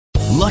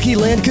Lucky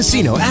Land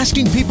Casino,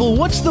 asking people,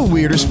 what's the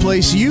weirdest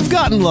place you've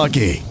gotten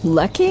lucky?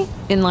 Lucky?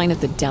 In line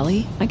at the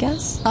deli, I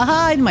guess?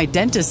 Aha, in my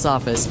dentist's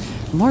office.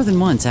 More than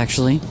once,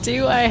 actually.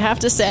 Do I have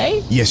to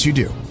say? Yes, you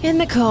do. In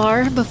the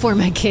car before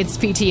my kids'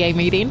 PTA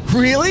meeting.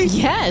 Really?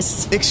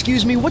 Yes.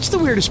 Excuse me, what's the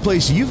weirdest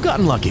place you've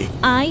gotten lucky?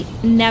 I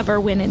never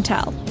win and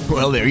tell.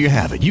 Well, there you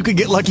have it. You can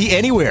get lucky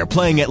anywhere,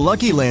 playing at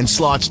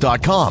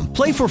LuckyLandSlots.com.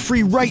 Play for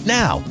free right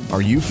now.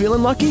 Are you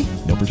feeling lucky?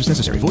 No purchase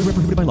necessary. Void where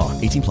prohibited by law.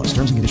 18 plus.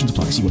 Terms and conditions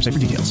apply. See website for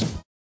details.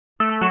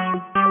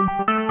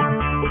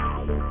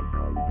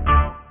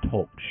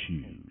 Talk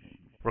shoes.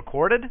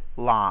 Recorded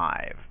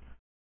live.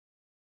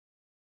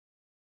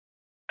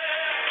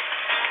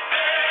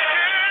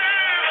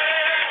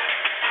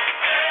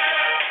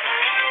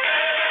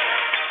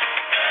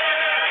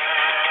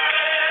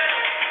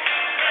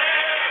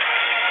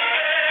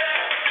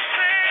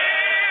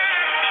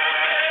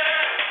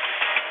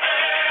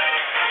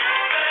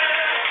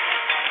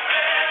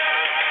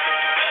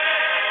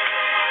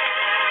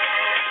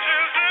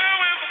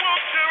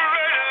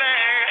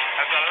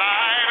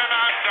 Alive and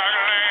I'm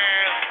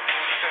struggling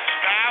since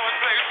I was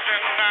placed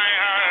in my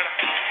heart.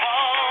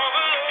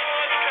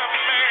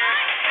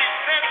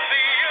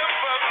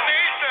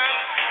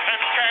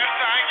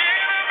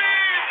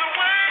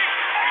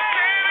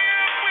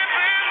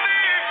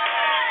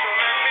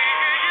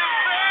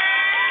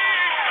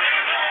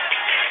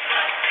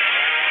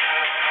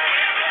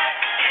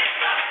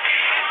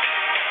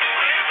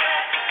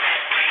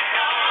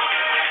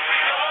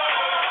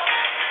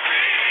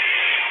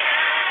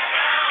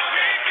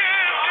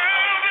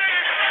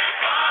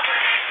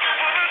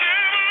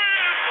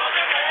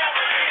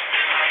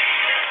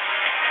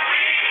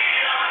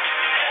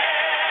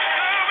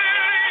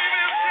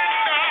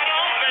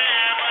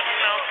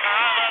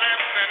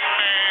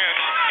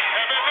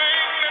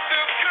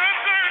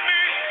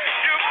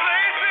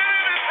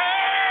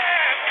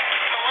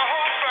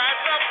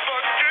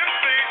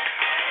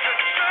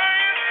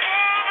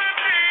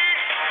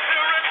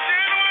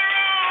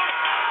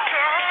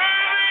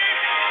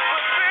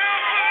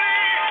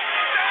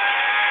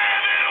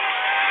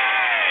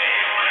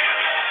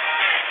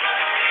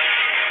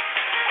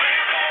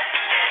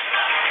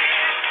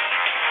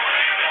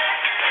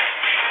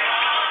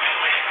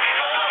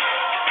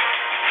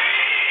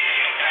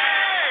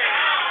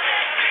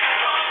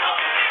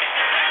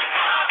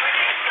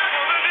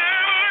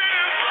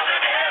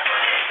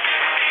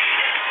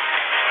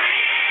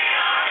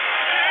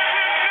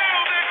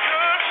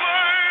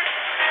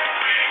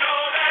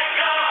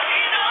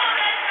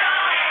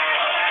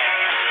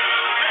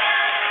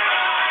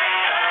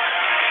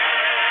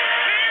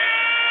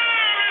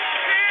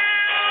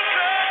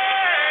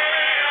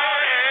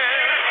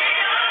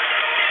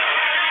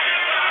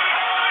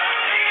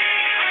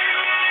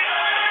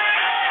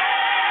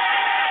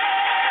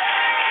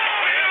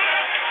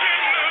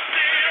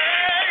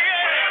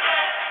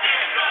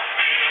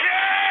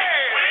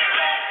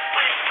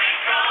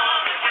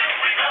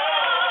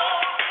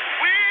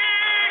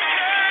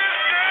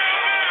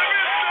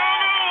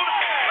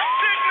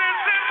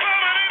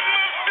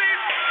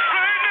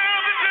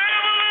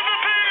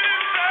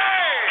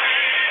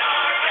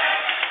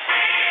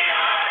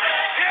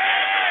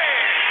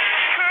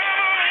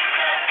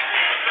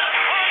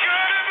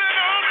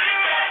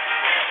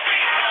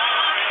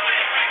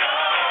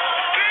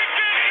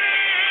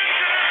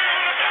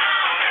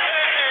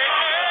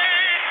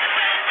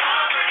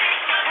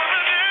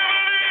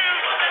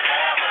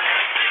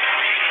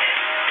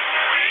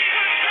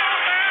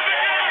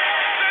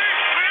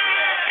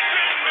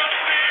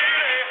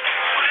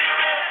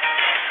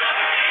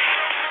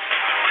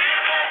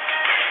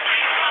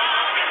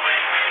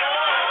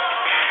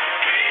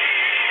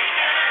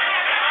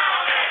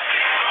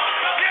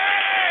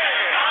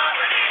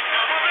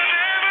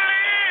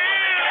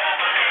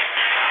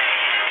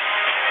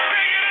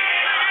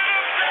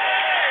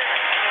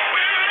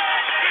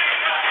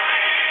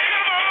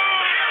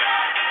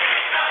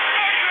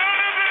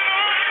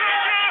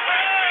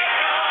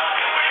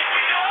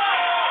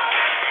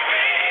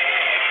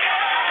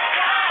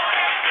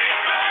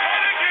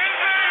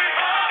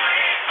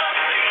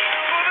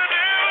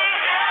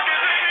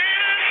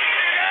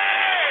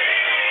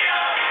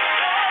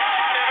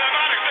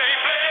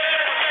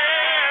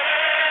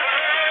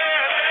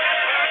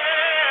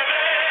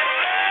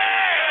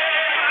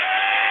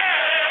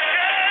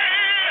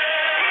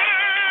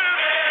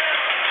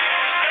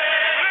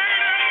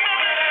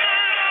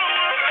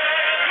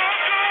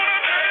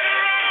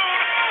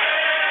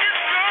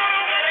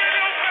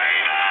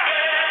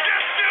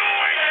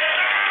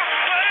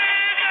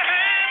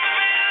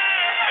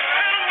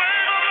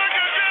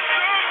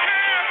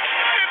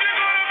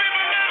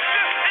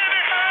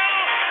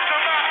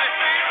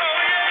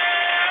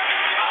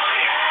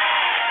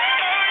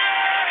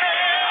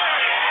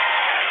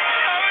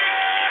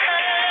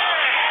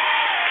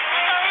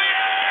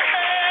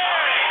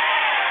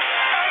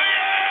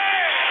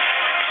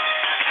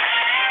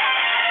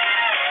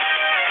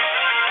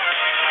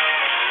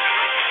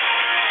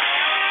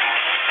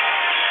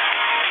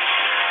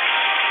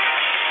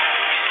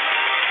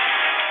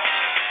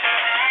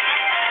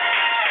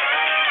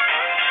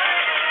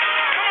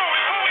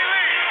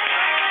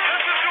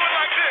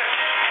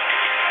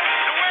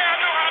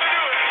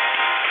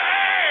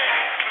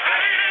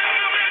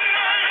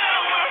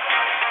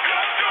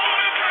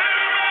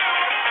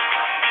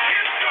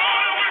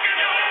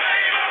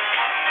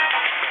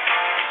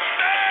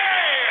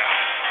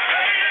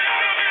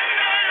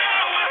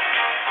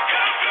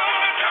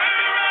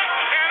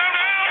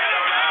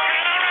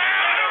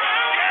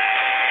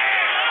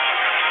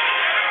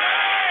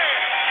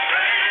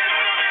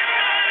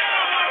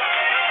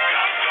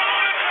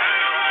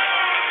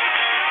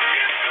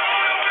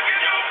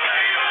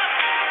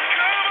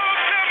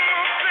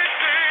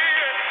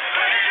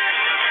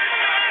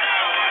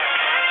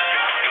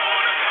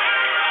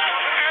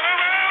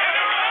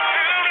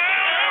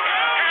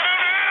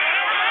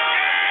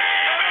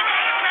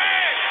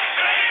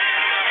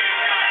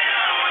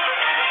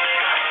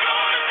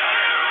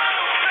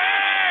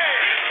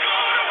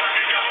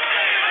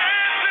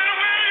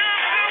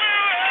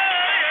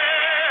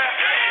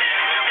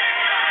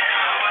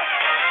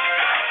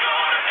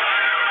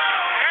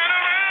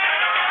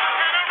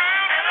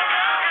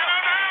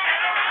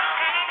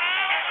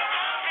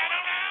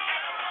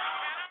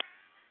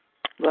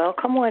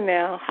 Well, come on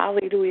now.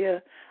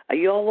 Hallelujah.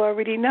 You all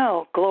already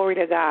know. Glory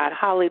to God.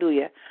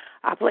 Hallelujah.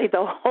 I played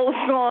the whole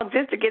song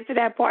just to get to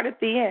that part at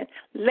the end.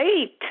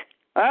 Late.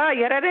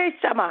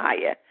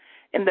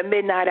 In the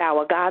midnight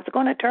hour. God's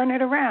going to turn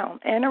it around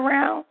and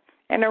around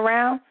and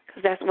around,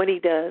 because that's what he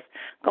does.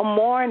 Good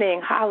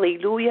morning.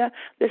 Hallelujah.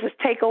 This is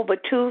Takeover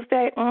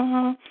Tuesday.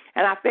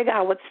 And I figured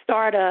I would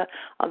start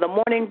the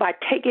morning by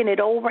taking it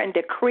over and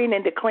decreeing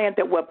and declaring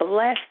that we're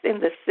blessed in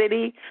the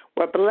city.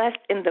 We're blessed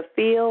in the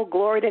field.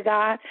 Glory to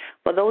God.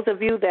 For those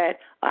of you that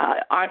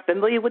aren't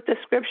familiar with the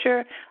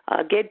scripture,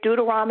 get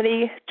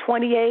Deuteronomy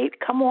 28.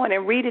 Come on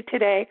and read it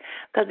today,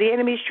 because the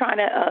enemy's trying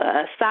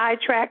to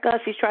sidetrack us.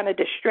 He's trying to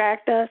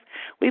distract us.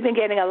 We've been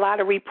getting a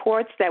lot of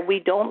reports that we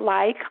don't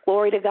like.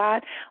 Glory to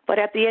God. But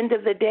at the end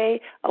of the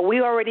day,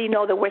 we already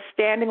know that we're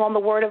standing on the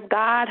word of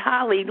God.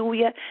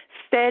 Hallelujah.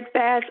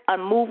 Steadfast,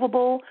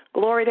 unmovable.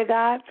 Glory to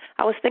God.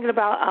 I was thinking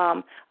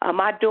about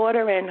my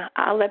daughter, and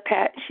I'll let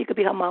Pat, she could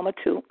be her mama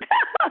too.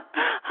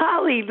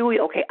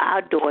 Hallelujah. Okay,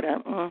 our daughter.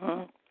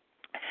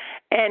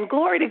 And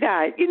glory to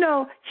God. You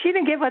know, she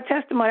didn't give her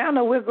testimony. I don't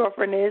know where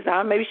girlfriend is.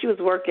 Maybe she was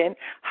working.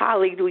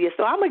 Hallelujah.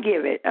 So I'm going to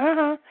give it.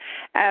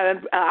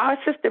 Our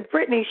sister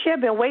Brittany, she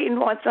had been waiting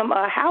on some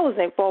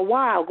housing for a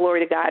while,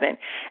 glory to God. And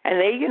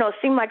they,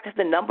 seemed like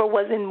the number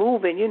wasn't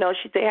moving.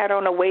 They had her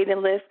on a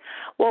waiting list.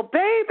 Well,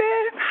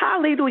 baby,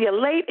 hallelujah,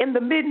 late in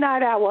the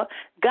midnight hour,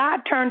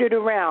 God turned it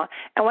around.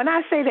 And when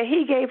I say that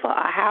he gave her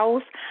a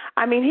house,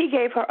 I mean he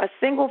gave her a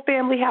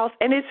single-family house,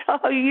 and it's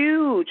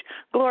huge.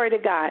 Glory to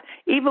God.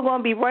 Even going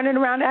to be running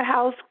around that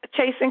house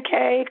chasing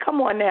Kay.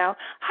 Come on now.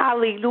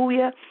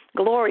 Hallelujah.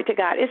 Glory to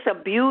God. It's a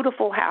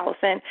beautiful house,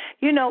 and,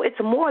 it's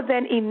more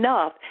than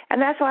enough, and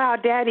that's what our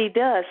daddy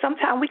does.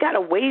 Sometimes we got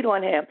to wait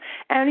on him,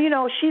 and,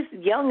 she's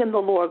young in the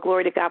Lord,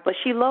 glory to God, but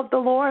she loved the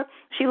Lord.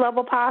 She loved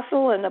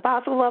Apostle, and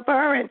Apostle loved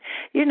her, and,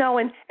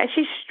 and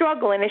she's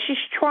struggling, and she's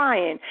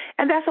trying,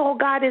 and that's all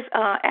God is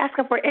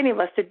asking for any of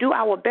us, to do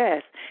our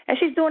best, and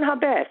she's doing her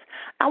best.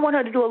 I want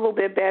her to do a little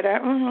bit better,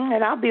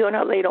 and I'll be on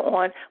her later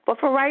on, but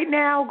for right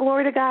now,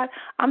 glory to God,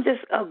 I'm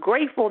just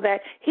grateful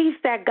that he's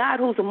that God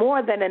who's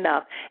more than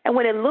enough. And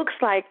when it looks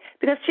like,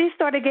 because she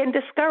started getting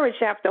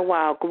discouraged after a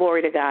while,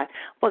 glory to God.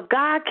 But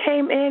God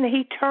came in and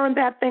he turned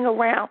that thing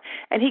around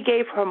and he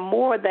gave her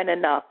more than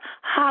enough.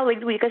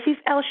 Hallelujah, because he's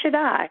El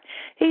Shaddai.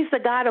 He's the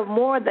God of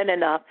more than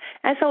enough.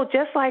 And so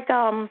just like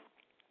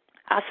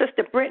our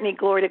sister Brittany,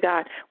 glory to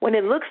God, when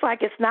it looks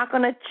like it's not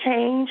going to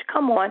change,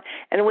 come on,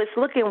 and it's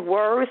looking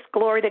worse,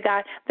 glory to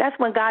God, that's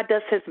when God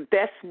does his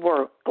best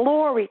work.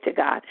 Glory to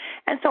God.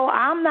 And so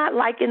I'm not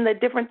liking the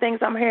different things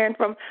I'm hearing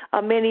from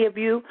many of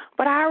you,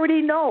 but I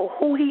already know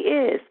who he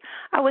is.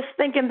 I was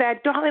thinking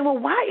that, darling, well,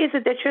 why is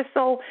it that you're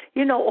so,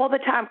 all the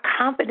time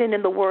confident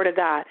in the word of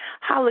God?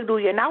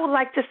 Hallelujah. And I would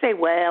like to say,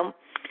 well,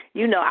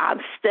 I'm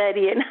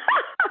studying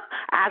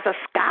as a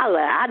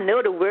scholar. I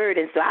know the word,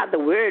 and so the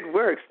word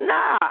works.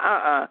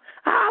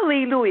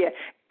 Hallelujah.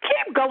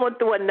 Keep going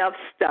through enough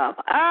stuff.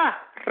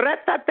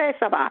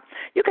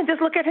 You can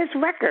just look at his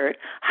record.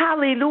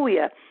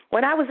 Hallelujah.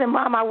 When I was in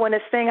Mom, I Want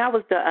to Sing, I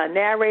was the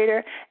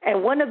narrator,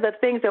 and one of the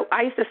things that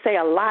I used to say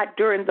a lot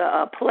during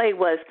the play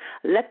was,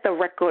 let the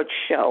record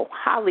show.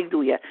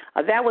 Hallelujah.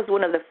 That was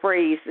one of the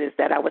phrases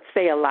that I would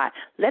say a lot,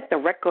 let the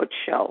record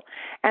show.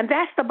 And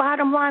that's the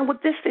bottom line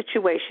with this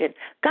situation.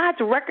 God's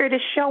record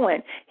is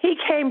showing. He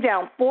came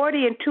down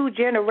 42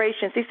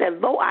 generations. He said,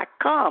 lo, I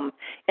come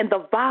in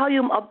the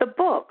volume of the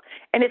book,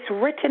 and it's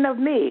written of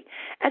me.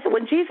 And so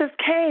when Jesus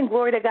came,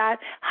 glory to God,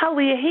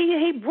 hallelujah,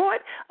 he brought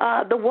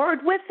the word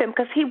with him,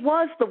 because he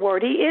was the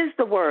word. He is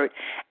the word.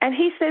 And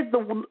he said,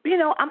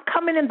 I'm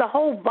coming in the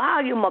whole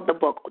volume of the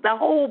book, the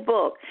whole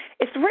book.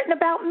 It's written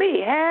about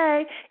me.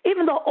 Hey,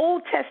 even the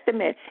Old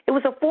Testament, it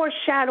was a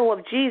foreshadow of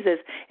Jesus.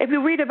 If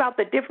you read about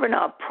the different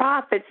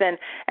prophets and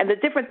the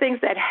different things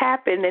that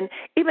happened, and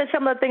even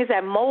some of the things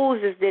that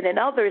Moses did and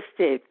others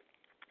did,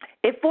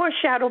 it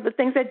foreshadowed the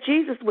things that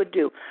Jesus would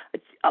do.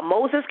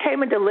 Moses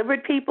came and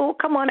delivered people,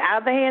 come on, out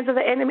of the hands of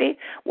the enemy.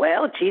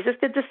 Well, Jesus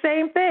did the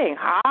same thing.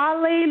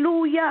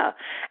 Hallelujah.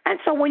 And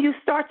so when you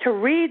start to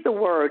read the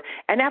word,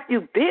 and after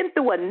you've been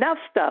through enough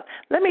stuff,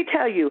 let me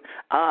tell you,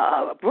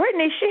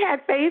 Brittany, she had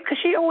faith because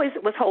she always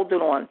was holding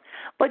on.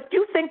 But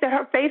you think that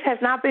her faith has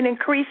not been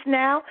increased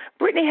now?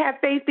 Brittany had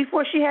faith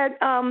before she had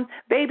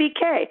baby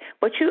Kay.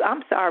 But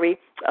I'm sorry,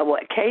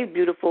 Kay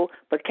beautiful,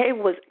 but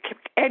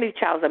any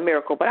child's a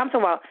miracle. But I'm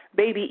talking about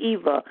baby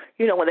Eva,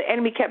 when the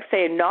enemy kept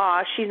saying,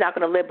 no, she's not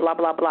going to live, blah,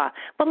 blah, blah.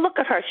 But look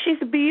at her. She's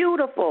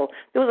beautiful.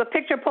 There was a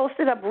picture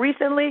posted up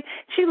recently.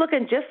 She's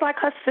looking just like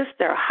her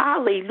sister.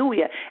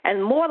 Hallelujah.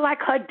 And more like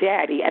her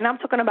daddy. And I'm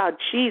talking about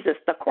Jesus,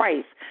 the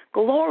Christ.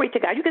 Glory to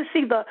God. You can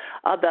see the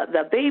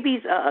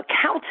baby's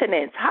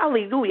countenance.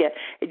 Hallelujah.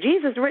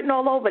 Jesus written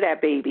all over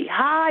that baby.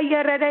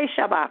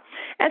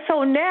 And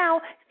so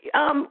now,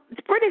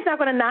 Brittany's not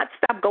going to not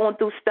stop going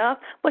through stuff,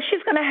 but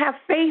she's going to have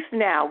faith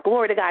now,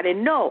 glory to God,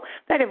 and know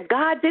that if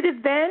God did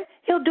it then,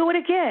 he'll do it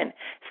again.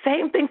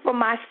 Same thing for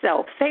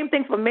myself. Same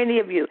thing for many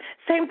of you.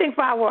 Same thing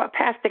for our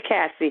Pastor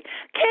Cassie.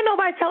 Can't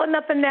nobody tell her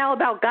nothing now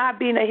about God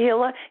being a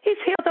healer. He's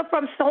healed her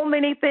from so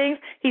many things.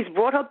 He's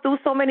brought her through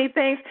so many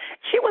things.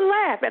 She would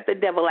laugh at the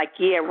devil like,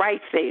 yeah,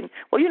 right, Satan.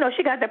 Well,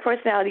 she got that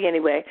personality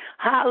anyway.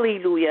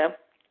 Hallelujah.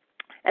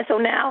 And so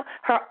now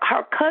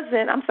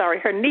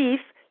her niece,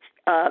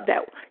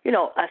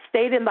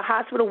 stayed in the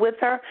hospital with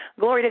her.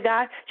 Glory to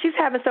God. She's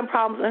having some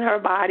problems in her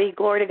body.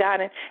 Glory to God.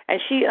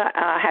 And she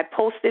had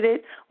posted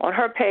it on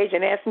her page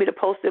and asked me to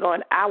post it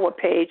on our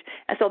page.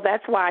 And so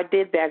that's why I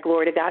did that,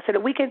 glory to God, so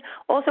that we can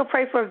also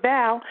pray for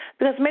Val,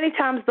 because many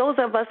times those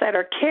of us that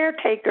are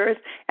caretakers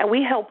and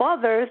we help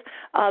others,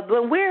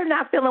 when we're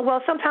not feeling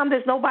well, sometimes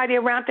there's nobody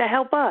around to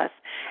help us.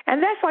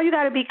 And that's why you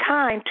got to be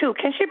kind, too.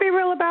 Can she be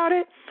real about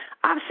it?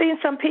 I've seen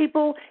some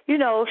people,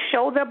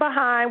 show their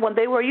behind when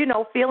they were,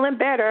 feeling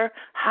better.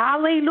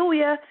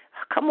 Hallelujah.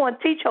 Come on,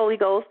 teach, Holy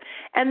Ghost.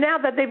 And now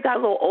that they've got a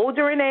little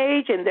older in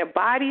age and their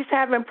body's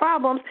having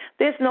problems,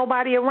 there's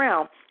nobody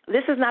around.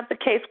 This is not the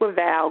case with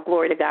Val,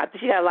 glory to God.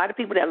 She got a lot of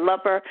people that love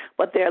her,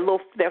 but they're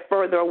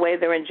further away.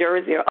 They're in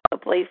Jersey or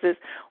other places,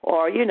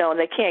 or,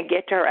 they can't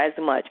get to her as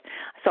much.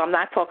 So I'm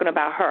not talking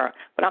about her,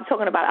 but I'm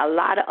talking about a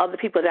lot of other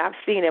people that I've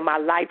seen in my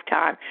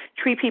lifetime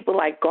treat people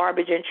like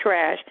garbage and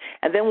trash,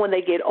 and then when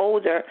they get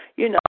older,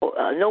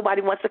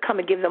 nobody wants to come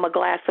and give them a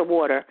glass of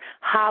water.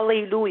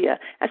 Hallelujah.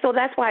 And so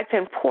that's why it's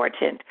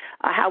important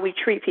how we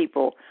treat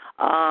people.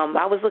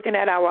 I was looking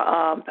at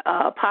our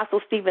Apostle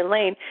Stephen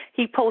Lane.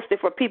 He posted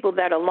for people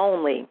that are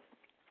lonely.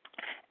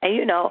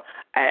 And,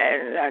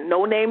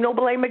 no name, no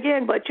blame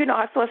again, but,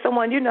 I saw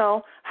someone,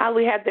 how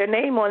we had their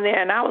name on there,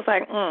 and I was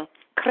like,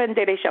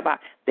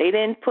 they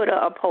didn't put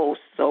a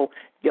post, so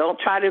don't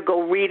try to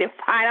go read and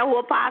find out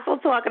what Apostle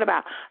talking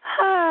about.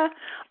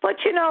 But,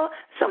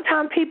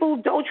 sometimes people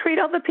don't treat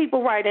other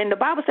people right, and the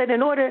Bible said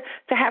in order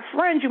to have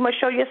friends, you must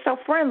show yourself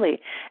friendly.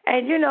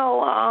 And,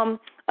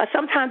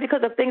 sometimes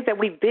because of things that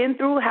we've been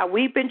through, how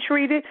we've been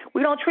treated,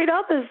 we don't treat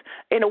others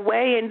in a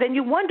way, and then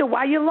you wonder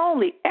why you're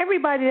lonely.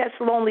 Everybody that's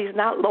lonely is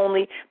not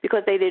lonely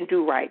because they didn't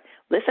do right.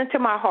 Listen to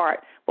my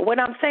heart. But what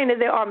I'm saying is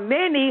there are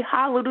many,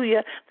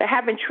 hallelujah, that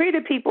haven't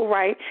treated people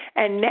right,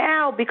 and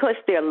now because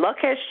their luck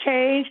has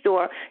changed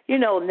or,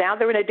 now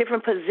they're in a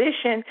different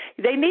position,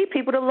 they need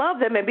people to love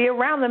them and be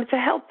around them to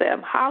help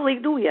them.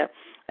 Hallelujah.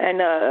 And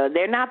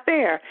they're not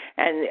there.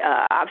 And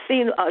I've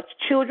seen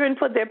children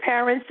put their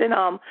parents in,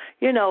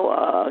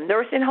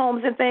 nursing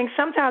homes and things,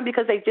 sometimes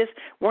because they just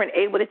weren't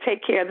able to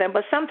take care of them,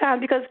 but sometimes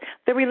because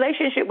the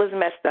relationship was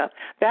messed up.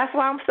 That's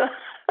why I'm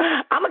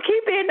going to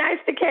keep being nice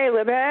to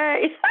Caleb,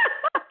 hey?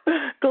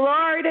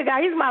 Glory to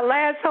God. He's my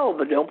last hope,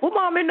 but don't put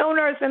mom in no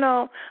nursing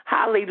home.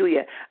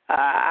 Hallelujah.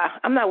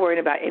 I'm not worried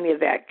about any of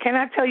that. Can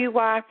I tell you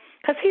why?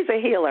 Because he's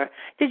a healer.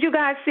 Did you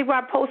guys see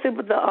what I posted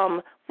with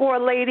the 4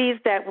 ladies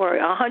that were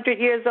 100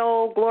 years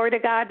old? Glory to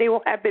God. They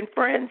will have been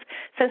friends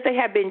since they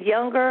have been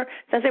younger,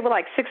 since they were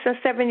like 6 and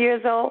 7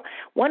 years old.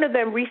 One of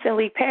them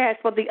recently passed,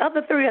 but the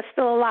other 3 are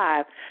still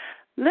alive.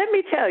 Let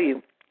me tell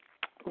you,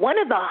 one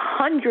of the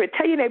 100,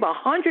 tell your neighbor,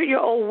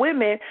 100-year-old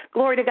women,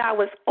 glory to God,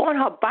 was on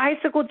her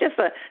bicycle, just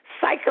a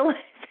cycling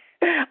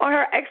on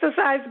her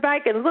exercise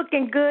bike and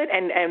looking good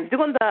and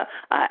doing the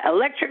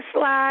electric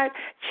slide.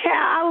 Child,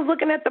 I was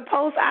looking at the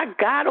post. I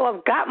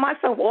got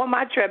myself on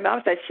my treadmill.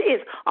 I said, she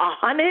is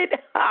 100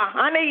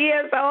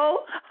 years old.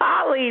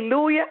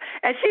 Hallelujah.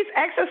 And she's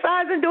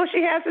exercising, doing what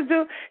she has to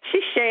do.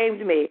 She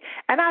shamed me.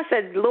 And I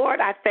said, Lord,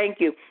 I thank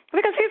you.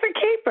 Because he's a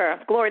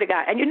keeper, glory to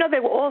God. And they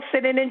were all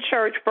sitting in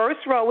church, first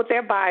row with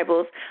their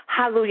Bibles,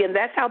 hallelujah, and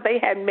that's how they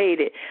had made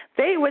it.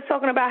 They were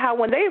talking about how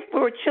when they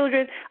were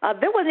children,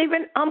 there wasn't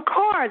even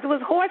cars. It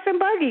was horse and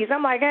buggies.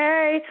 I'm like,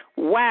 hey,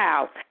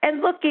 wow. And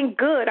looking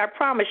good, I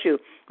promise you.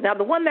 Now,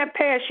 the one that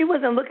passed, she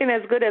wasn't looking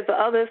as good as the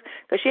others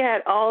because she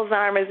had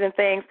Alzheimer's and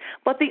things.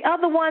 But the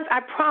other ones, I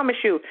promise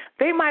you,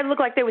 they might look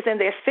like they was in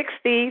their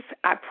 60s.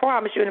 I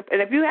promise you.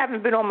 And if you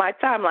haven't been on my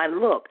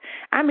timeline, look.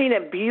 I mean,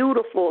 they're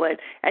beautiful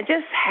and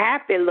just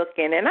happy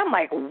looking. And I'm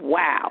like,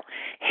 wow,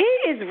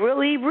 he is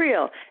really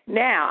real.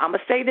 Now, I'm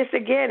going to say this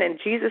again, and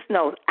Jesus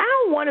knows. I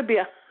don't want to be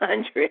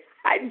 100.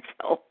 I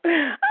don't.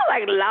 I'm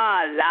like,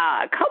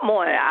 la, come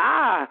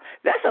on.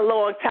 That's a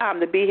long time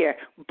to be here.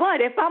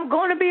 But if I'm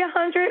going to be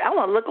 100, I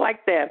want to look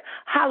like them.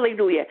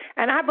 Hallelujah.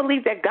 And I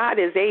believe that God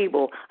is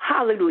able.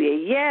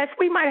 Hallelujah. Yes,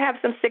 we might have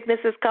some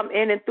sicknesses come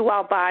in and through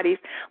our bodies,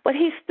 but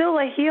he's still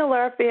a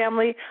healer,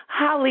 family.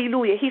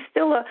 Hallelujah. He's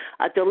still a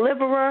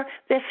deliverer.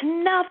 There's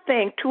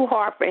nothing too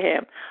hard for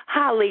him.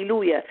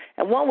 Hallelujah.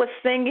 And one was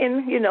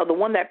singing, the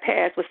one that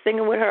passed was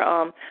singing with her,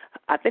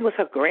 I think it was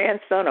her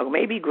grandson or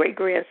maybe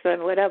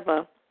great-grandson,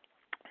 whatever.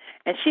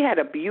 And she had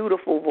a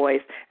beautiful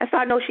voice. And so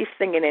I know she's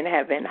singing in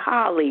heaven.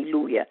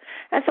 Hallelujah.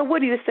 And so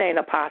what are you saying,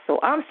 Apostle?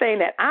 I'm saying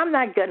that I'm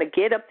not going to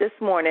get up this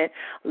morning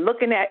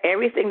looking at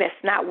everything that's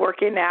not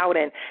working out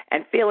and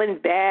feeling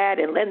bad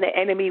and letting the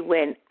enemy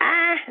win.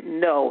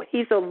 No,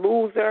 he's a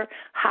loser.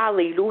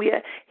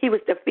 Hallelujah. He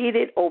was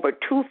defeated over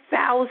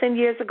 2,000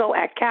 years ago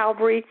at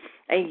Calvary.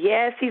 And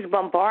yes, he's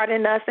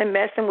bombarding us and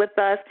messing with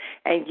us.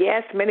 And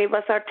yes, many of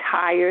us are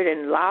tired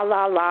and la,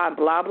 la, la, and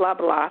blah, blah,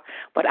 blah.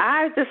 But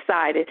I've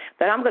decided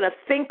that I'm going to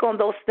think on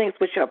those things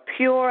which are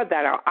pure,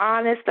 that are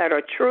honest, that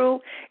are true.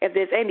 If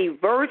there's any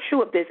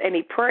virtue, if there's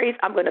any praise,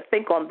 I'm going to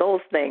think on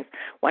those things.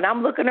 When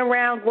I'm looking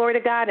around, glory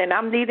to God, and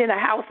I'm needing a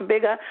house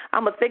bigger,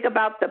 I'm going to think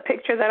about the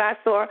picture that I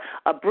saw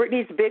of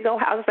Brittany's big old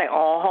house. Say,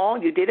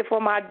 you did it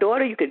for my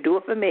daughter, you could do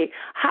it for me.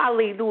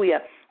 Hallelujah.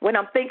 When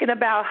I'm thinking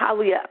about,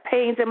 hallelujah,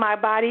 pains in my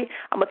body,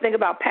 I'm going to think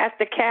about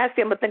Pastor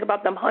Cassie. I'm going to think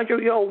about them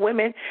 100-year-old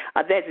women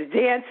that's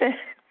dancing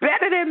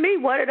better than me,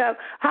 one of them.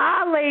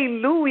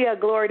 Hallelujah,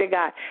 glory to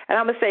God. And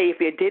I'm going to say, if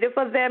you did it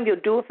for them,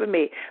 you'll do it for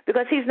me.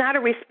 Because he's not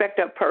a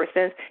respecter of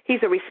persons. He's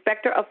a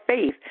respecter of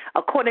faith.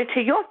 According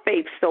to your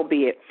faith, so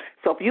be it.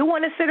 So if you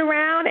want to sit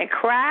around and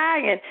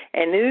cry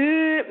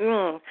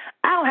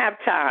I don't have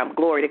time,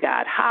 glory to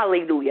God.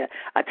 Hallelujah.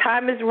 A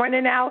time is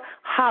running out.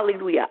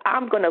 Hallelujah.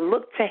 I'm going to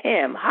look to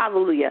him.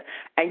 Hallelujah.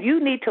 And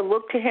you need to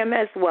look to him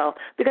as well,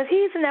 because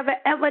he's never,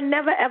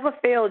 ever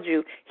failed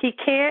you. He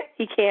can't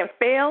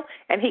fail,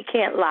 and he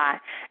can't lie.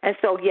 And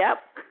so,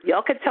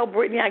 y'all can tell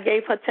Brittany I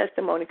gave her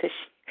testimony, because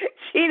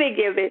she didn't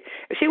give it.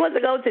 If she wants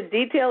to go into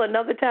detail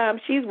another time,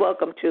 she's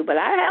welcome to, but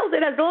I held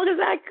it as long as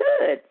I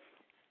could.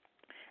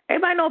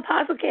 Everybody know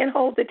Apostle can't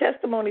hold the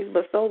testimonies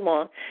for so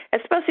long,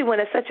 especially when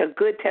it's such a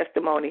good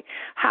testimony.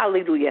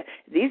 Hallelujah.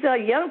 These are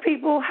young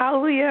people.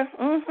 Hallelujah.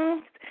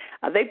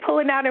 Are they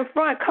pulling out in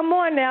front? Come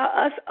on now,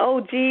 us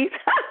OGs.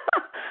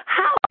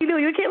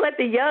 Hallelujah. You can't let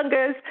the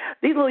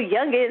these little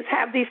youngins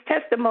have these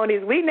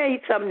testimonies. We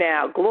need some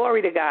now.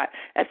 Glory to God.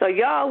 And so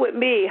y'all with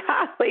me,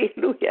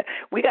 hallelujah.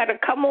 We got to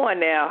come on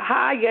now.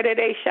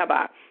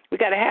 Shabbat. We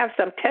got to have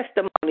some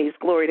testimonies,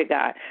 glory to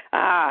God.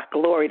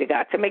 Glory to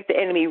God, to make the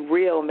enemy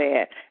real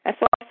mad. And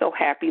so I'm so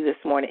happy this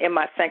morning in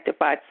my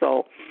sanctified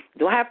soul.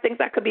 Do I have things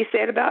I could be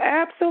said about?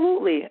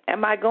 Absolutely.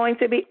 Am I going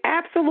to be?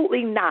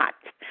 Absolutely not.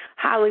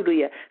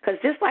 Hallelujah. Because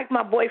just like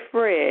my boy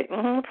Fred,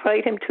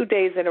 played him 2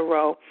 days in a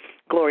row.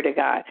 Glory to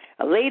God.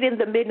 Late in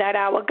the midnight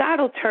hour, God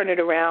will turn it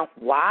around.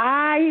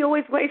 Why he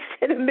always waits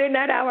in the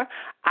midnight hour,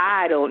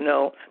 I don't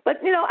know. But,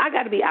 I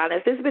got to be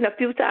honest. There's been a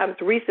few times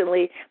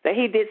recently that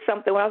he did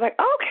something where I was like,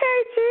 okay,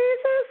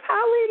 Jesus,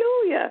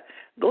 hallelujah.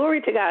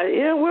 Glory to God.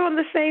 We're on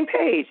the same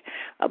page.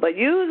 But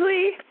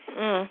usually,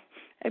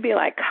 it'd be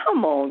like,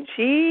 come on,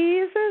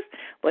 Jesus.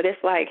 But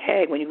it's like,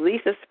 hey, when you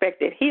least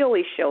expect it, he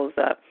always shows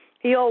up.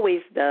 He always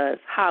does.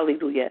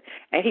 Hallelujah.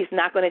 And he's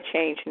not going to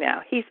change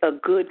now. He's a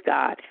good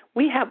God.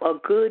 We have a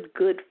good,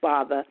 good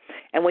Father.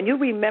 And when you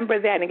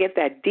remember that and get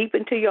that deep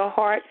into your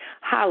heart,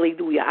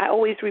 hallelujah, I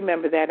always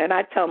remember that. And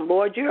I tell him,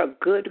 Lord, you're a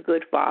good,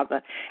 good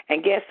Father.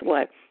 And guess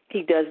what?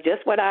 He does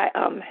just what I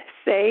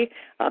say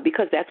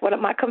because that's what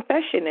my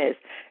confession is.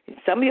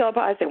 Some of y'all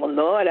probably say, well,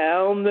 Lord, I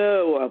don't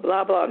know, or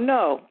blah, blah.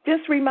 No,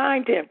 just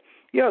remind him.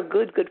 You're a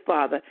good, good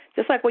Father.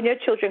 Just like when your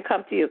children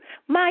come to you,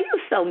 Ma,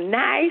 you're so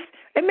nice.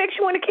 It makes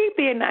you want to keep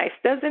being nice,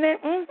 doesn't it?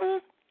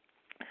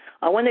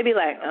 Or when they be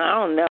like, I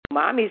don't know,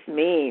 Mommy's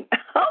mean.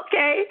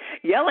 Okay,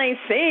 y'all ain't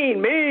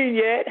seen mean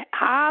yet.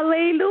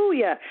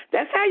 Hallelujah.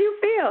 That's how you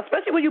feel,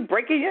 especially when you're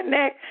breaking your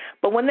neck.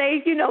 But when they,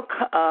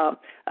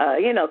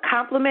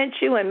 compliment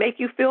you and make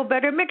you feel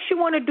better, it makes you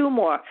want to do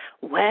more.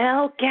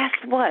 Well, guess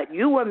what?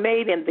 You were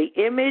made in the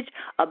image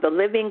of the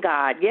living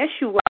God. Yes,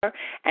 you were.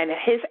 And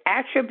his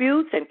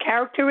attributes and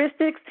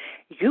characteristics,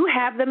 you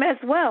have them as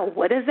well.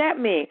 What does that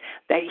mean?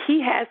 That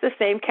he has the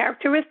same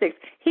characteristics.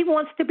 He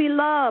wants to be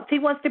loved. He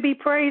wants to be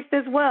praised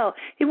as well.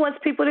 He wants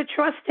people to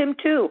trust him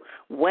too.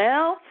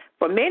 Well,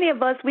 for many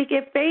of us, we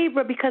get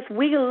favor because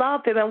we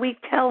love him and we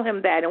tell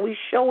him that and we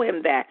show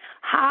him that.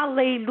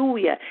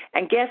 Hallelujah.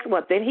 And guess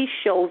what? Then he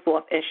shows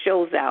off and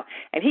shows out.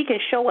 And he can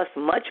show us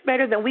much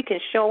better than we can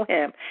show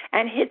him.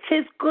 And it's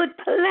his good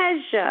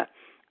pleasure.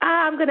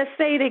 I'm going to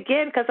say it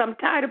again because I'm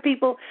tired of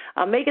people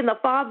making the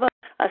Father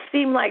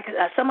seem like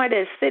somebody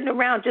that's sitting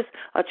around just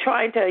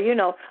trying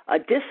to,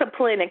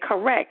 discipline and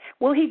correct.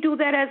 Will he do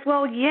that as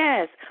well?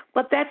 Yes.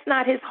 But that's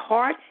not his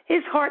heart.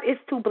 His heart is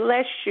to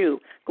bless you.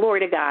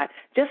 Glory to God.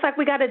 Just like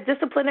we got to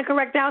discipline and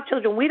correct our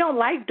children. We don't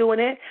like doing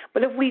it,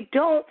 but if we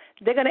don't,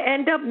 they're going to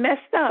end up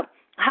messed up.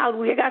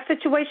 Hallelujah. I got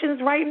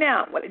situations right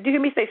now. Do you hear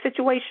me say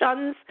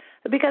situations?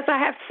 Because I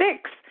have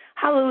 6.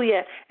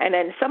 Hallelujah. And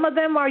then some of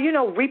them are,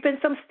 reaping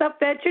some stuff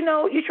that,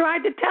 you tried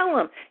to tell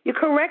them. You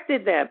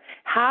corrected them.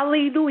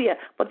 Hallelujah.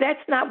 But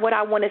that's not what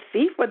I want to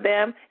see for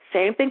them.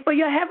 Same thing for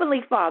your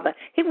heavenly Father.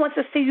 He wants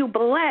to see you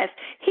blessed.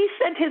 He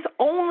sent his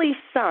only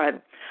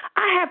son.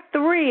 I have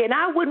 3, and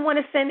I wouldn't want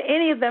to send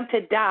any of them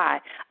to die.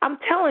 I'm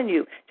telling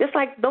you, just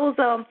like those,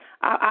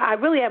 I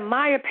really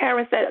admire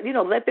parents that,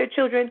 let their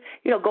children,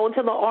 go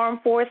into the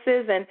armed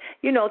forces and,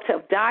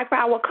 to die for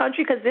our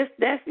country because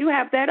you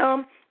have that,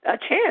 a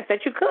chance that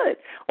you could.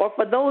 Or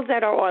for those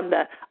that are on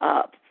the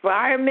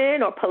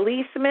firemen or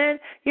policemen,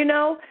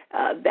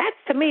 that's,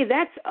 to me,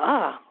 that's,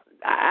 I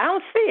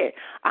don't see it.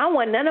 I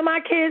want none of my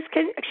kids,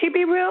 can she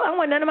be real? I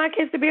want none of my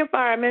kids to be a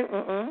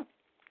fireman.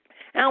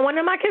 And I want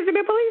my kids to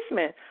be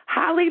policemen.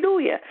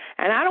 Hallelujah.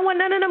 And I don't want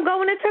none of them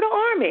going into the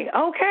Army,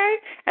 okay?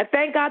 And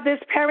thank God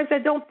there's parents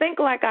that don't think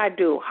like I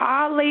do.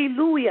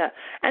 Hallelujah.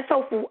 And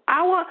so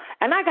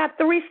and I got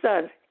 3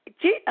 sons.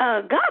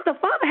 God the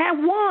Father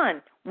had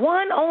one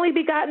only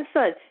begotten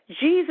son,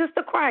 Jesus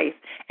the Christ.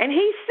 And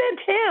he sent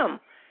him.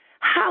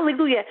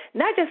 Hallelujah.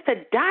 Not just to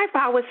die for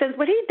our sins,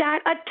 but he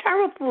died a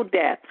terrible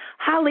death.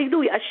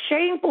 Hallelujah. A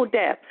shameful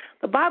death.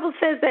 The Bible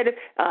says that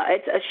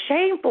it's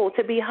shameful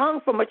to be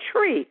hung from a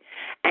tree.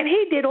 And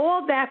he did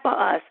all that for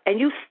us. And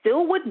you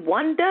still would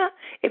wonder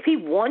if he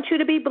wants you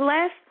to be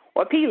blessed,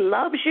 or if he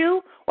loves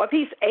you, or if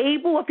he's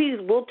able, or if he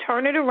will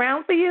turn it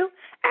around for you?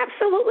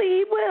 Absolutely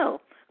he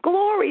will.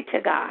 Glory to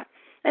God.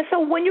 And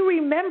so when you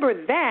remember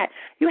that,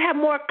 you have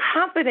more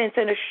confidence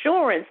and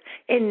assurance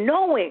in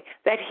knowing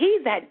that he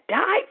that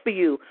died for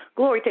you,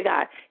 glory to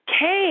God,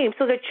 came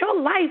so that your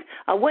life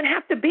wouldn't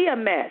have to be a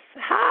mess.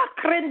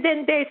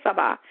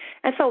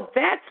 And so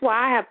that's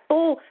why I have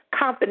full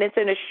confidence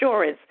and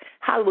assurance,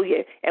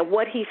 hallelujah, in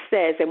what he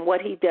says and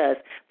what he does,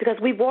 because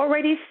we've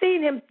already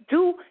seen him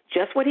do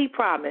just what he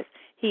promised.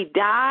 He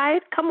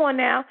died, come on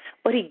now,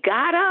 but he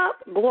got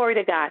up, glory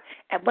to God.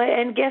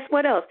 And guess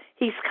what else?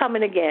 He's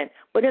coming again.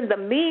 But in the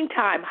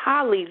meantime,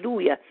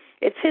 hallelujah,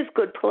 it's his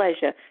good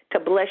pleasure to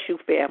bless you,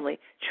 family.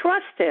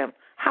 Trust him,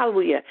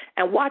 hallelujah,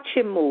 and watch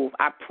him move.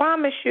 I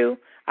promise you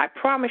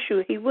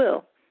he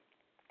will.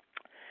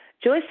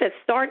 Joyce said,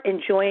 start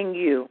enjoying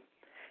you.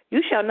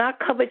 You shall not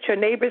covet your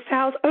neighbor's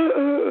house.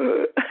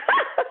 I'm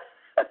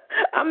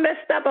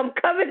messed up. I'm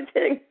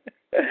coveting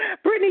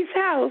Brittany's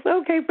house.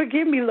 Okay,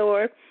 forgive me,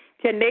 Lord.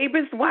 Your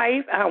neighbor's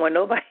wife, I don't want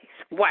nobody's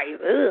wife,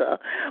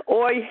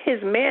 or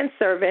his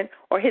manservant,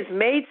 or his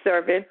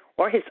maidservant,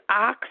 or his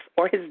ox,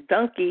 or his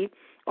donkey,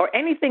 or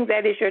anything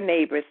that is your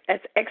neighbor's.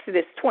 That's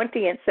Exodus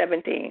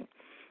 20:17.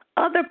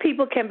 Other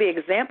people can be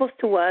examples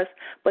to us,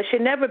 but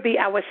should never be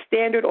our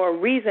standard or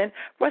reason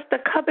for us to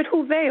covet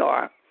who they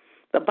are.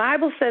 The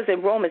Bible says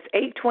in Romans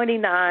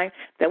 8:29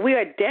 that we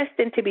are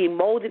destined to be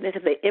molded into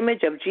the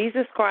image of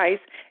Jesus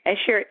Christ and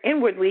share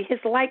inwardly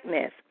his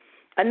likeness.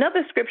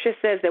 Another scripture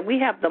says that we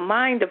have the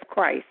mind of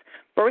Christ,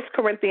 1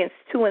 Corinthians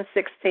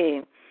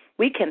 2:16.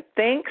 We can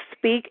think,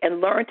 speak, and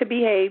learn to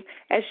behave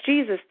as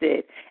Jesus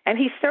did. And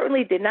he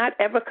certainly did not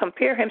ever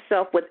compare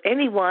himself with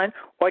anyone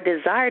or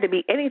desire to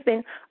be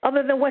anything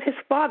other than what his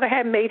Father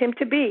had made him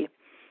to be.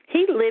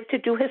 He lived to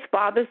do his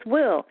Father's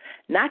will,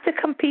 not to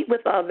compete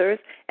with others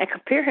and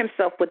compare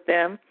himself with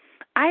them.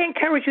 I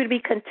encourage you to be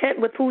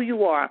content with who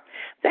you are.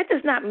 That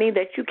does not mean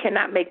that you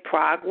cannot make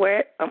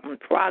progress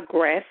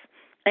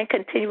and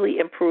continually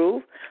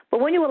improve. But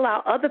when you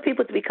allow other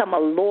people to become a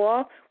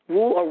law,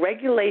 rule, or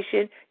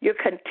regulation, you're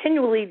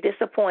continually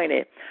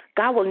disappointed.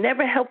 God will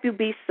never help you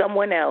be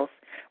someone else.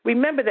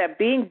 Remember that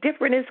being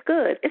different is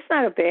good. It's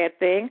not a bad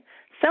thing.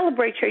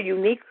 Celebrate your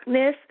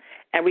uniqueness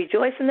and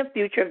rejoice in the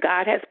future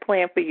God has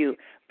planned for you.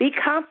 Be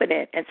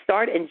confident and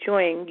start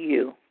enjoying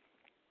you.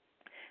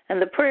 And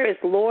the prayer is,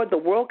 Lord, the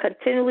world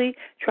continually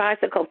tries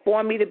to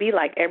conform me to be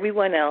like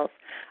everyone else.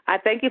 I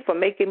thank you for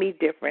making me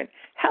different.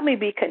 Help me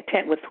be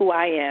content with who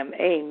I am.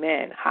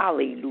 Amen.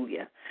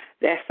 Hallelujah.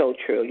 That's so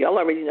true. Y'all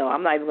already know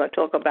I'm not even going to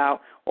talk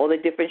about all the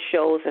different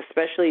shows,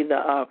 especially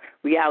the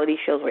reality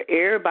shows where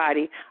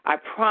everybody, I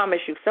promise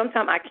you,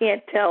 sometimes I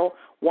can't tell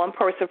one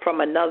person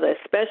from another,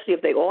 especially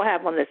if they all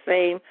have on the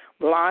same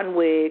blonde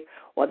wig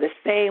or the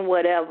same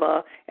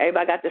whatever.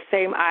 Everybody got the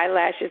same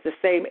eyelashes, the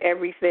same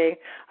everything.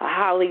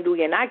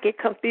 Hallelujah. And I get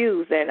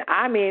confused. And,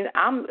 I mean,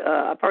 I'm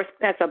a person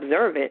that's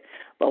observant.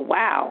 But,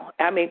 wow,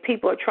 I mean,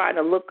 people are trying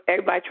to look,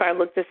 everybody trying to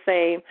look the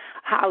same.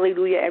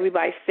 Hallelujah.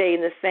 Everybody's saying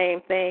the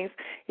same things.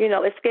 You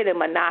know, it's getting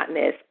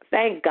monotonous.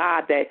 Thank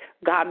God that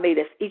God made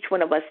us, each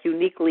one of us,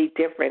 uniquely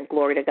different.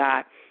 Glory to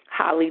God.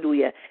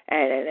 Hallelujah.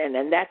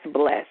 And that's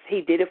blessed.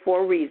 He did it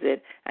for a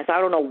reason. And so I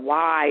don't know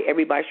why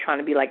everybody's trying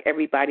to be like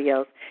everybody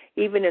else.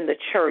 Even in the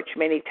church,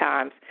 many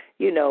times,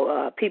 you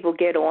know, people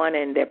get on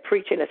and they're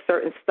preaching a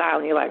certain style,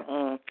 and you're like,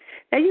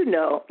 Now, you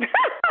know,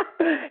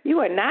 you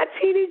are not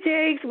T.D.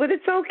 Jakes, but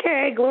it's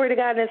okay. Glory to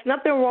God. There's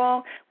nothing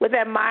wrong with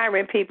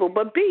admiring people,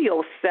 but be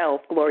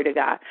yourself. Glory to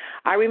God.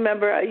 I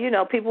remember, you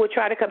know, people would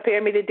try to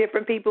compare me to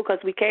different people because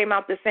we came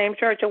out the same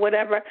church or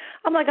whatever.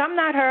 I'm like, I'm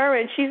not her,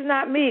 and she's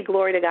not me.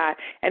 Glory to God.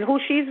 And who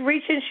she's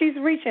reaching, she's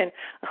reaching.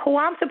 Who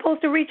I'm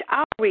supposed to reach,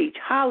 I'll reach.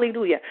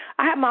 Hallelujah.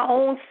 I have my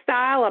own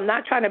style. I'm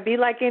not trying to be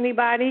like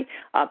anybody.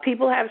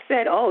 People have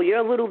said, oh, you're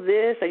a little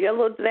this or you're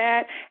a little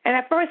that. And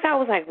at first I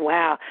was like,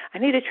 wow, I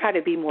need to try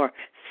to be more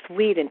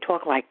sweet and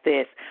talk like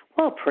this.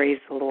 Well, praise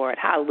the Lord.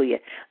 Hallelujah.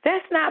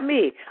 That's not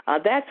me.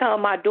 That's how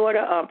my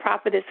daughter,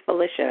 Prophetess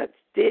Felicia,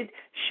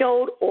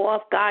 showed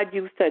off. God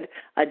used her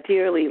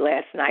dearly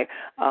last night,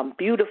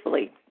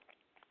 beautifully.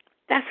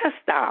 That's her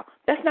style.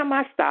 That's not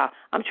my style.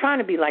 I'm trying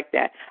to be like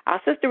that.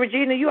 Our sister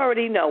Regina, you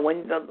already know,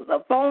 when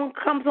the phone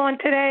comes on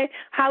today,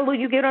 hallelujah,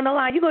 you get on the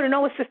line, you're going to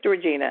know it's Sister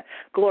Regina.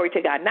 Glory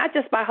to God. Not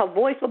just by her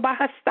voice, but by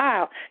her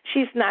style.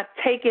 She's not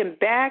taken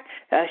back.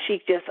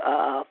 She's just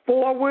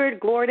forward.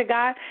 Glory to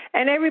God.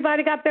 And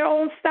everybody got their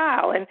own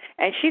style. And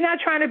she's not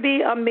trying to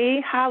be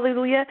me.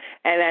 Hallelujah.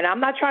 And I'm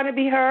not trying to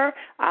be her.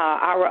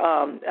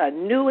 Our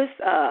newest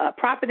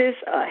prophetess,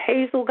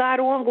 Hazel, got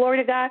on. Glory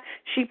to God.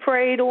 She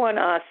prayed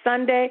on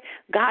Sunday.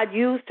 God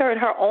used her in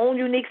her own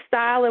unique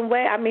style and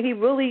way. I mean, he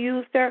really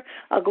used her.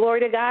 Glory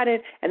to God.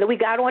 And then we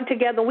got on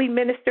together. We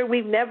ministered.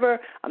 We've never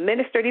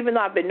ministered, even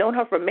though I've been knowing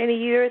her for many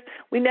years.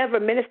 We never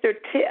ministered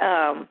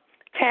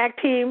tag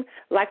team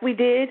like we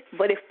did,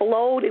 but it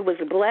flowed. It was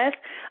blessed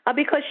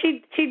because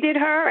she did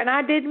her and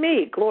I did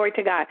me. Glory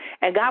to God.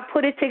 And God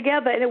put it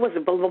together and it was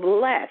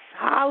blessed.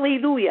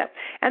 Hallelujah.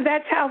 And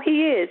that's how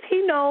he is.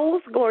 He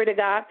knows, glory to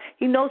God.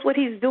 He knows what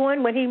he's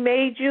doing when he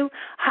made you.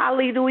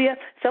 Hallelujah.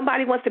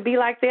 Somebody wants to be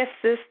like their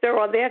sister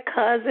or their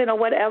cousin or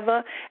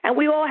whatever. And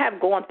we all have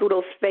gone through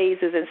those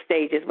phases and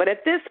stages. But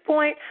at this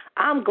point,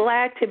 I'm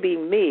glad to be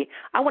me.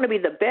 I want to be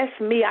the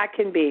best me I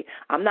can be.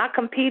 I'm not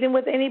competing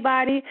with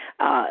anybody.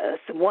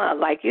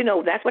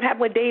 That's what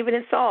happened with David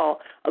and Saul.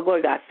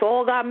 Glory to God.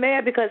 Saul got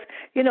mad because,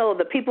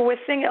 the people were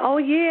singing, oh,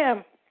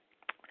 yeah.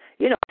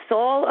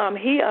 Saul,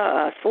 he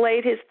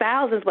slayed his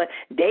thousands, but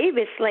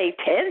David slayed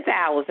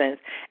 10,000s.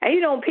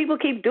 And, people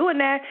keep doing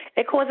that.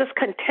 It causes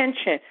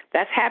contention.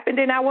 That's happened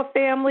in our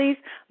families.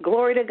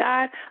 Glory to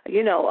God.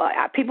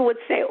 People would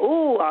say,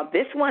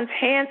 this one's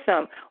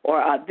handsome,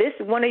 or this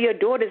one of your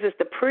daughters is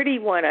the pretty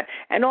one,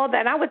 and all that.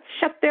 And I would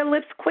shut their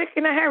lips quick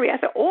in a hurry. I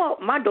said, all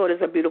my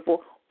daughters are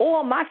beautiful.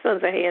 All my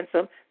sons are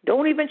handsome.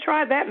 Don't even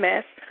try that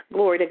mess.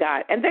 Glory to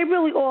God. And they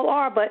really all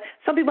are, but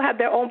some people have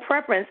their own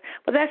preference.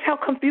 But that's how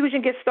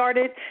confusion gets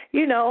started,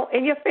 in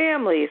your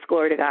families.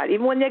 Glory to God.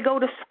 Even when they go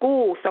to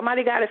school,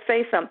 somebody got to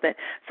say something.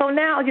 So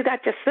now you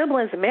got your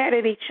siblings mad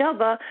at each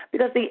other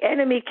because the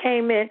enemy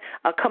came in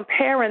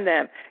comparing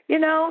them.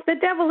 The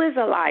devil is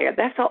a liar.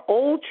 That's an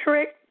old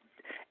trick.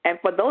 And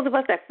for those of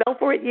us that fell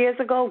for it years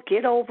ago,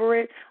 get over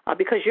it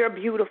because you're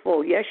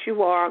beautiful. Yes,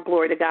 you are.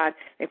 Glory to God.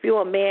 If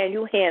you're a man,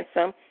 you're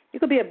handsome. You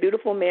could be a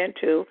beautiful man,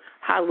 too.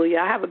 Hallelujah.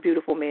 I have a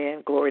beautiful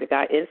man. Glory to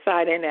God,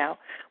 inside and out.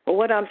 But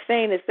what I'm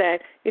saying is that,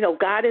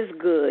 God is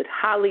good.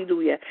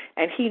 Hallelujah.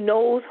 And he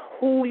knows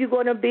who you're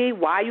going to be,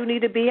 why you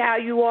need to be how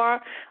you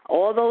are,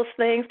 all those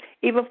things.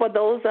 Even for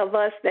those of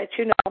us that,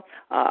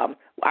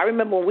 I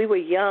remember when we were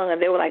young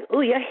and they were like, oh,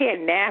 your hair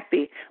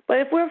nappy. But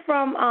if we're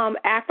from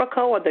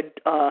Africa or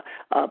the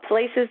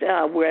places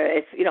where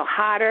it's,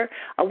 hotter,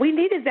 we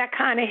needed that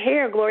kind of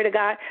hair, glory to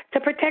God,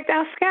 to protect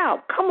our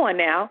scalp. Come on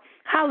now.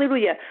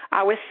 Hallelujah.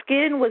 Our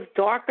skin was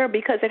darker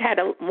because it had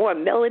more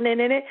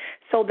melanin in it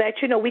so that,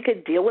 we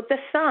could deal with the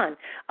sun.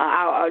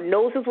 Our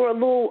noses were a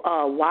little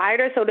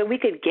wider so that we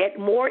could get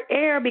more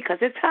air because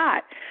it's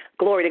hot.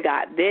 Glory to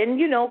God. Then,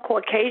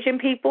 Caucasian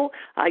people,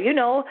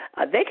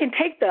 they can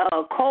take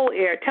the cold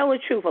air, tell the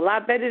truth, a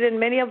lot better than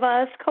many of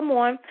us. Come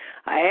on.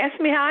 Ask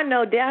me how I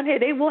know. Down here,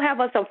 they will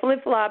have us on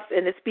flip-flops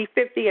and it's be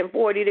 50 and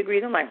 40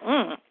 degrees. I'm like,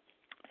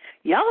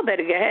 y'all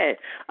better go ahead.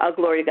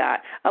 Glory to God.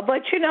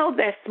 But,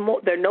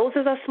 their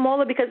noses are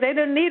smaller because they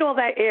don't need all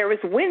that air.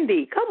 It's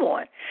windy. Come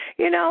on.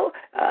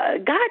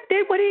 God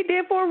did what he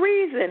did for a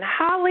reason.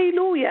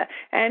 Hallelujah.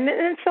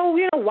 And so,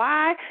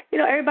 why?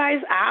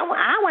 Everybody's,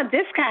 I want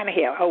this kind of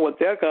hair. I want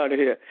that kind of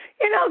hair.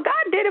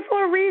 God did it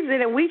for a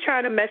reason, and we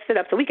try to mess it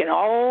up so we can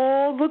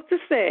all look the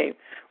same.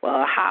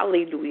 Well,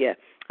 hallelujah.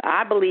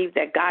 I believe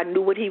that God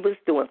knew what he was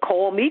doing.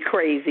 Call me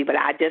crazy, but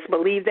I just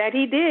believe that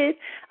he did.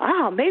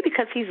 Maybe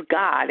because he's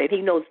God and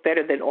he knows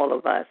better than all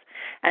of us.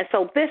 And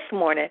so this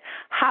morning,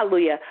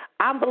 hallelujah,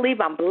 I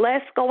believe I'm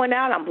blessed going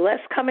out. I'm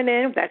blessed coming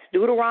in. That's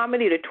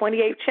Deuteronomy, the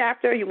 28th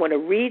chapter. You want to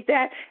read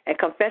that and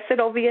confess it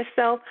over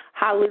yourself.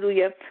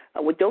 Hallelujah.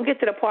 Don't get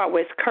to the part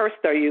where it's cursed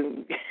or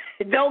you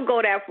don't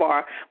go that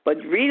far, but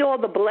read all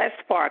the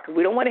blessed part because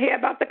we don't want to hear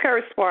about the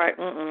cursed part.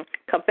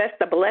 Confess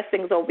the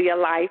blessings over your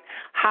life.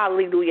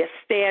 Hallelujah.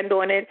 Stand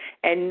on it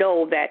and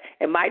know that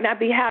it might not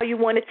be how you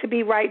want it to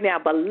be right now,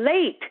 but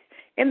late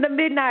in the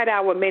midnight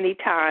hour many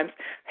times,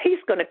 he's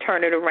going to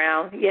turn it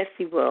around. Yes,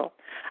 he will.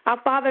 Our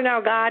Father and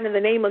our God, in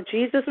the name of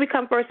Jesus, we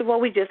come first of all,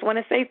 we just want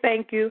to say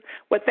thank you.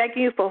 We're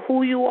thanking you for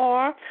who you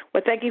are.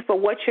 We're thanking you for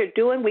what you're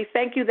doing. We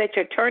thank you that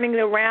you're turning it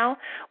around.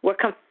 We're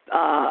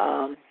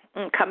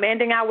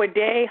commanding our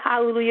day.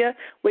 Hallelujah.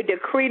 We're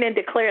decreeing and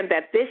declaring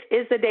that this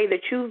is the day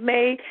that you've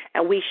made,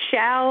 and we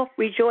shall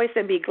rejoice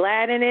and be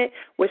glad in it.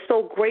 We're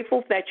so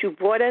grateful that you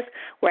brought us.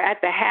 We're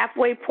at the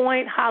halfway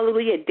point.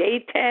 Hallelujah.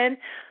 Day 10.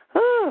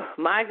 Oh,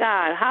 my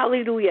God.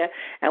 Hallelujah.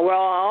 And we're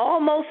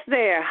almost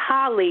there.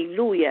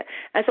 Hallelujah.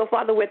 And so,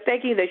 Father, we're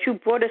thanking you that you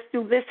brought us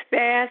through this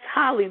fast.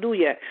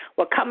 Hallelujah.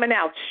 We're coming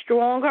out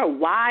stronger,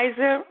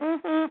 wiser.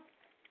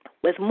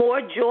 with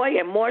more joy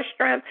and more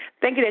strength.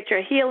 Thank you that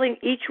you're healing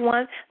each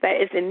one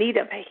that is in need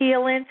of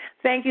healing.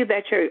 Thank you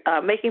that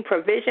you're making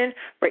provision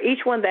for each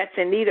one that's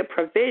in need of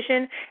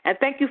provision. And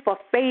thank you for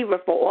favor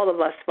for all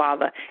of us,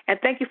 Father. And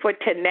thank you for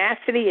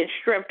tenacity and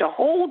strength to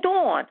hold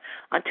on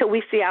until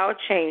we see our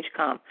change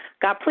come.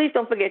 God, please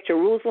don't forget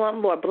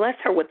Jerusalem. Lord, bless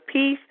her with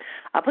peace.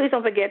 Please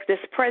don't forget this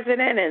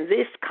president and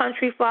this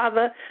country,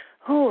 Father.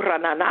 Oh,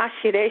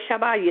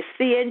 you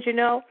see it, you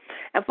know.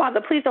 And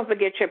Father, please don't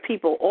forget your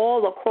people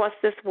all across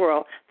this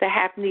world that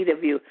have need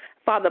of you.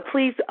 Father,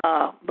 please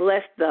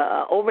bless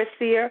the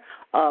overseer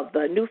of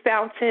the New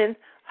Fountain,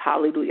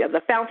 hallelujah,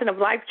 the Fountain of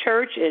Life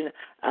Church in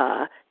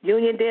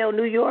Uniondale,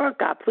 New York.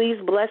 God, please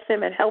bless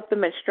him and help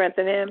him and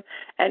strengthen him,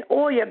 and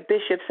all your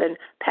bishops and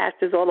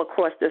pastors all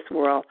across this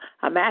world.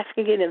 I'm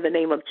asking it in the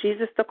name of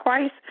Jesus the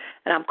Christ,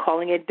 and I'm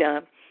calling it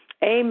done.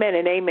 Amen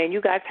and amen.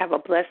 You guys have a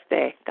blessed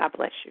day. God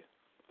bless you.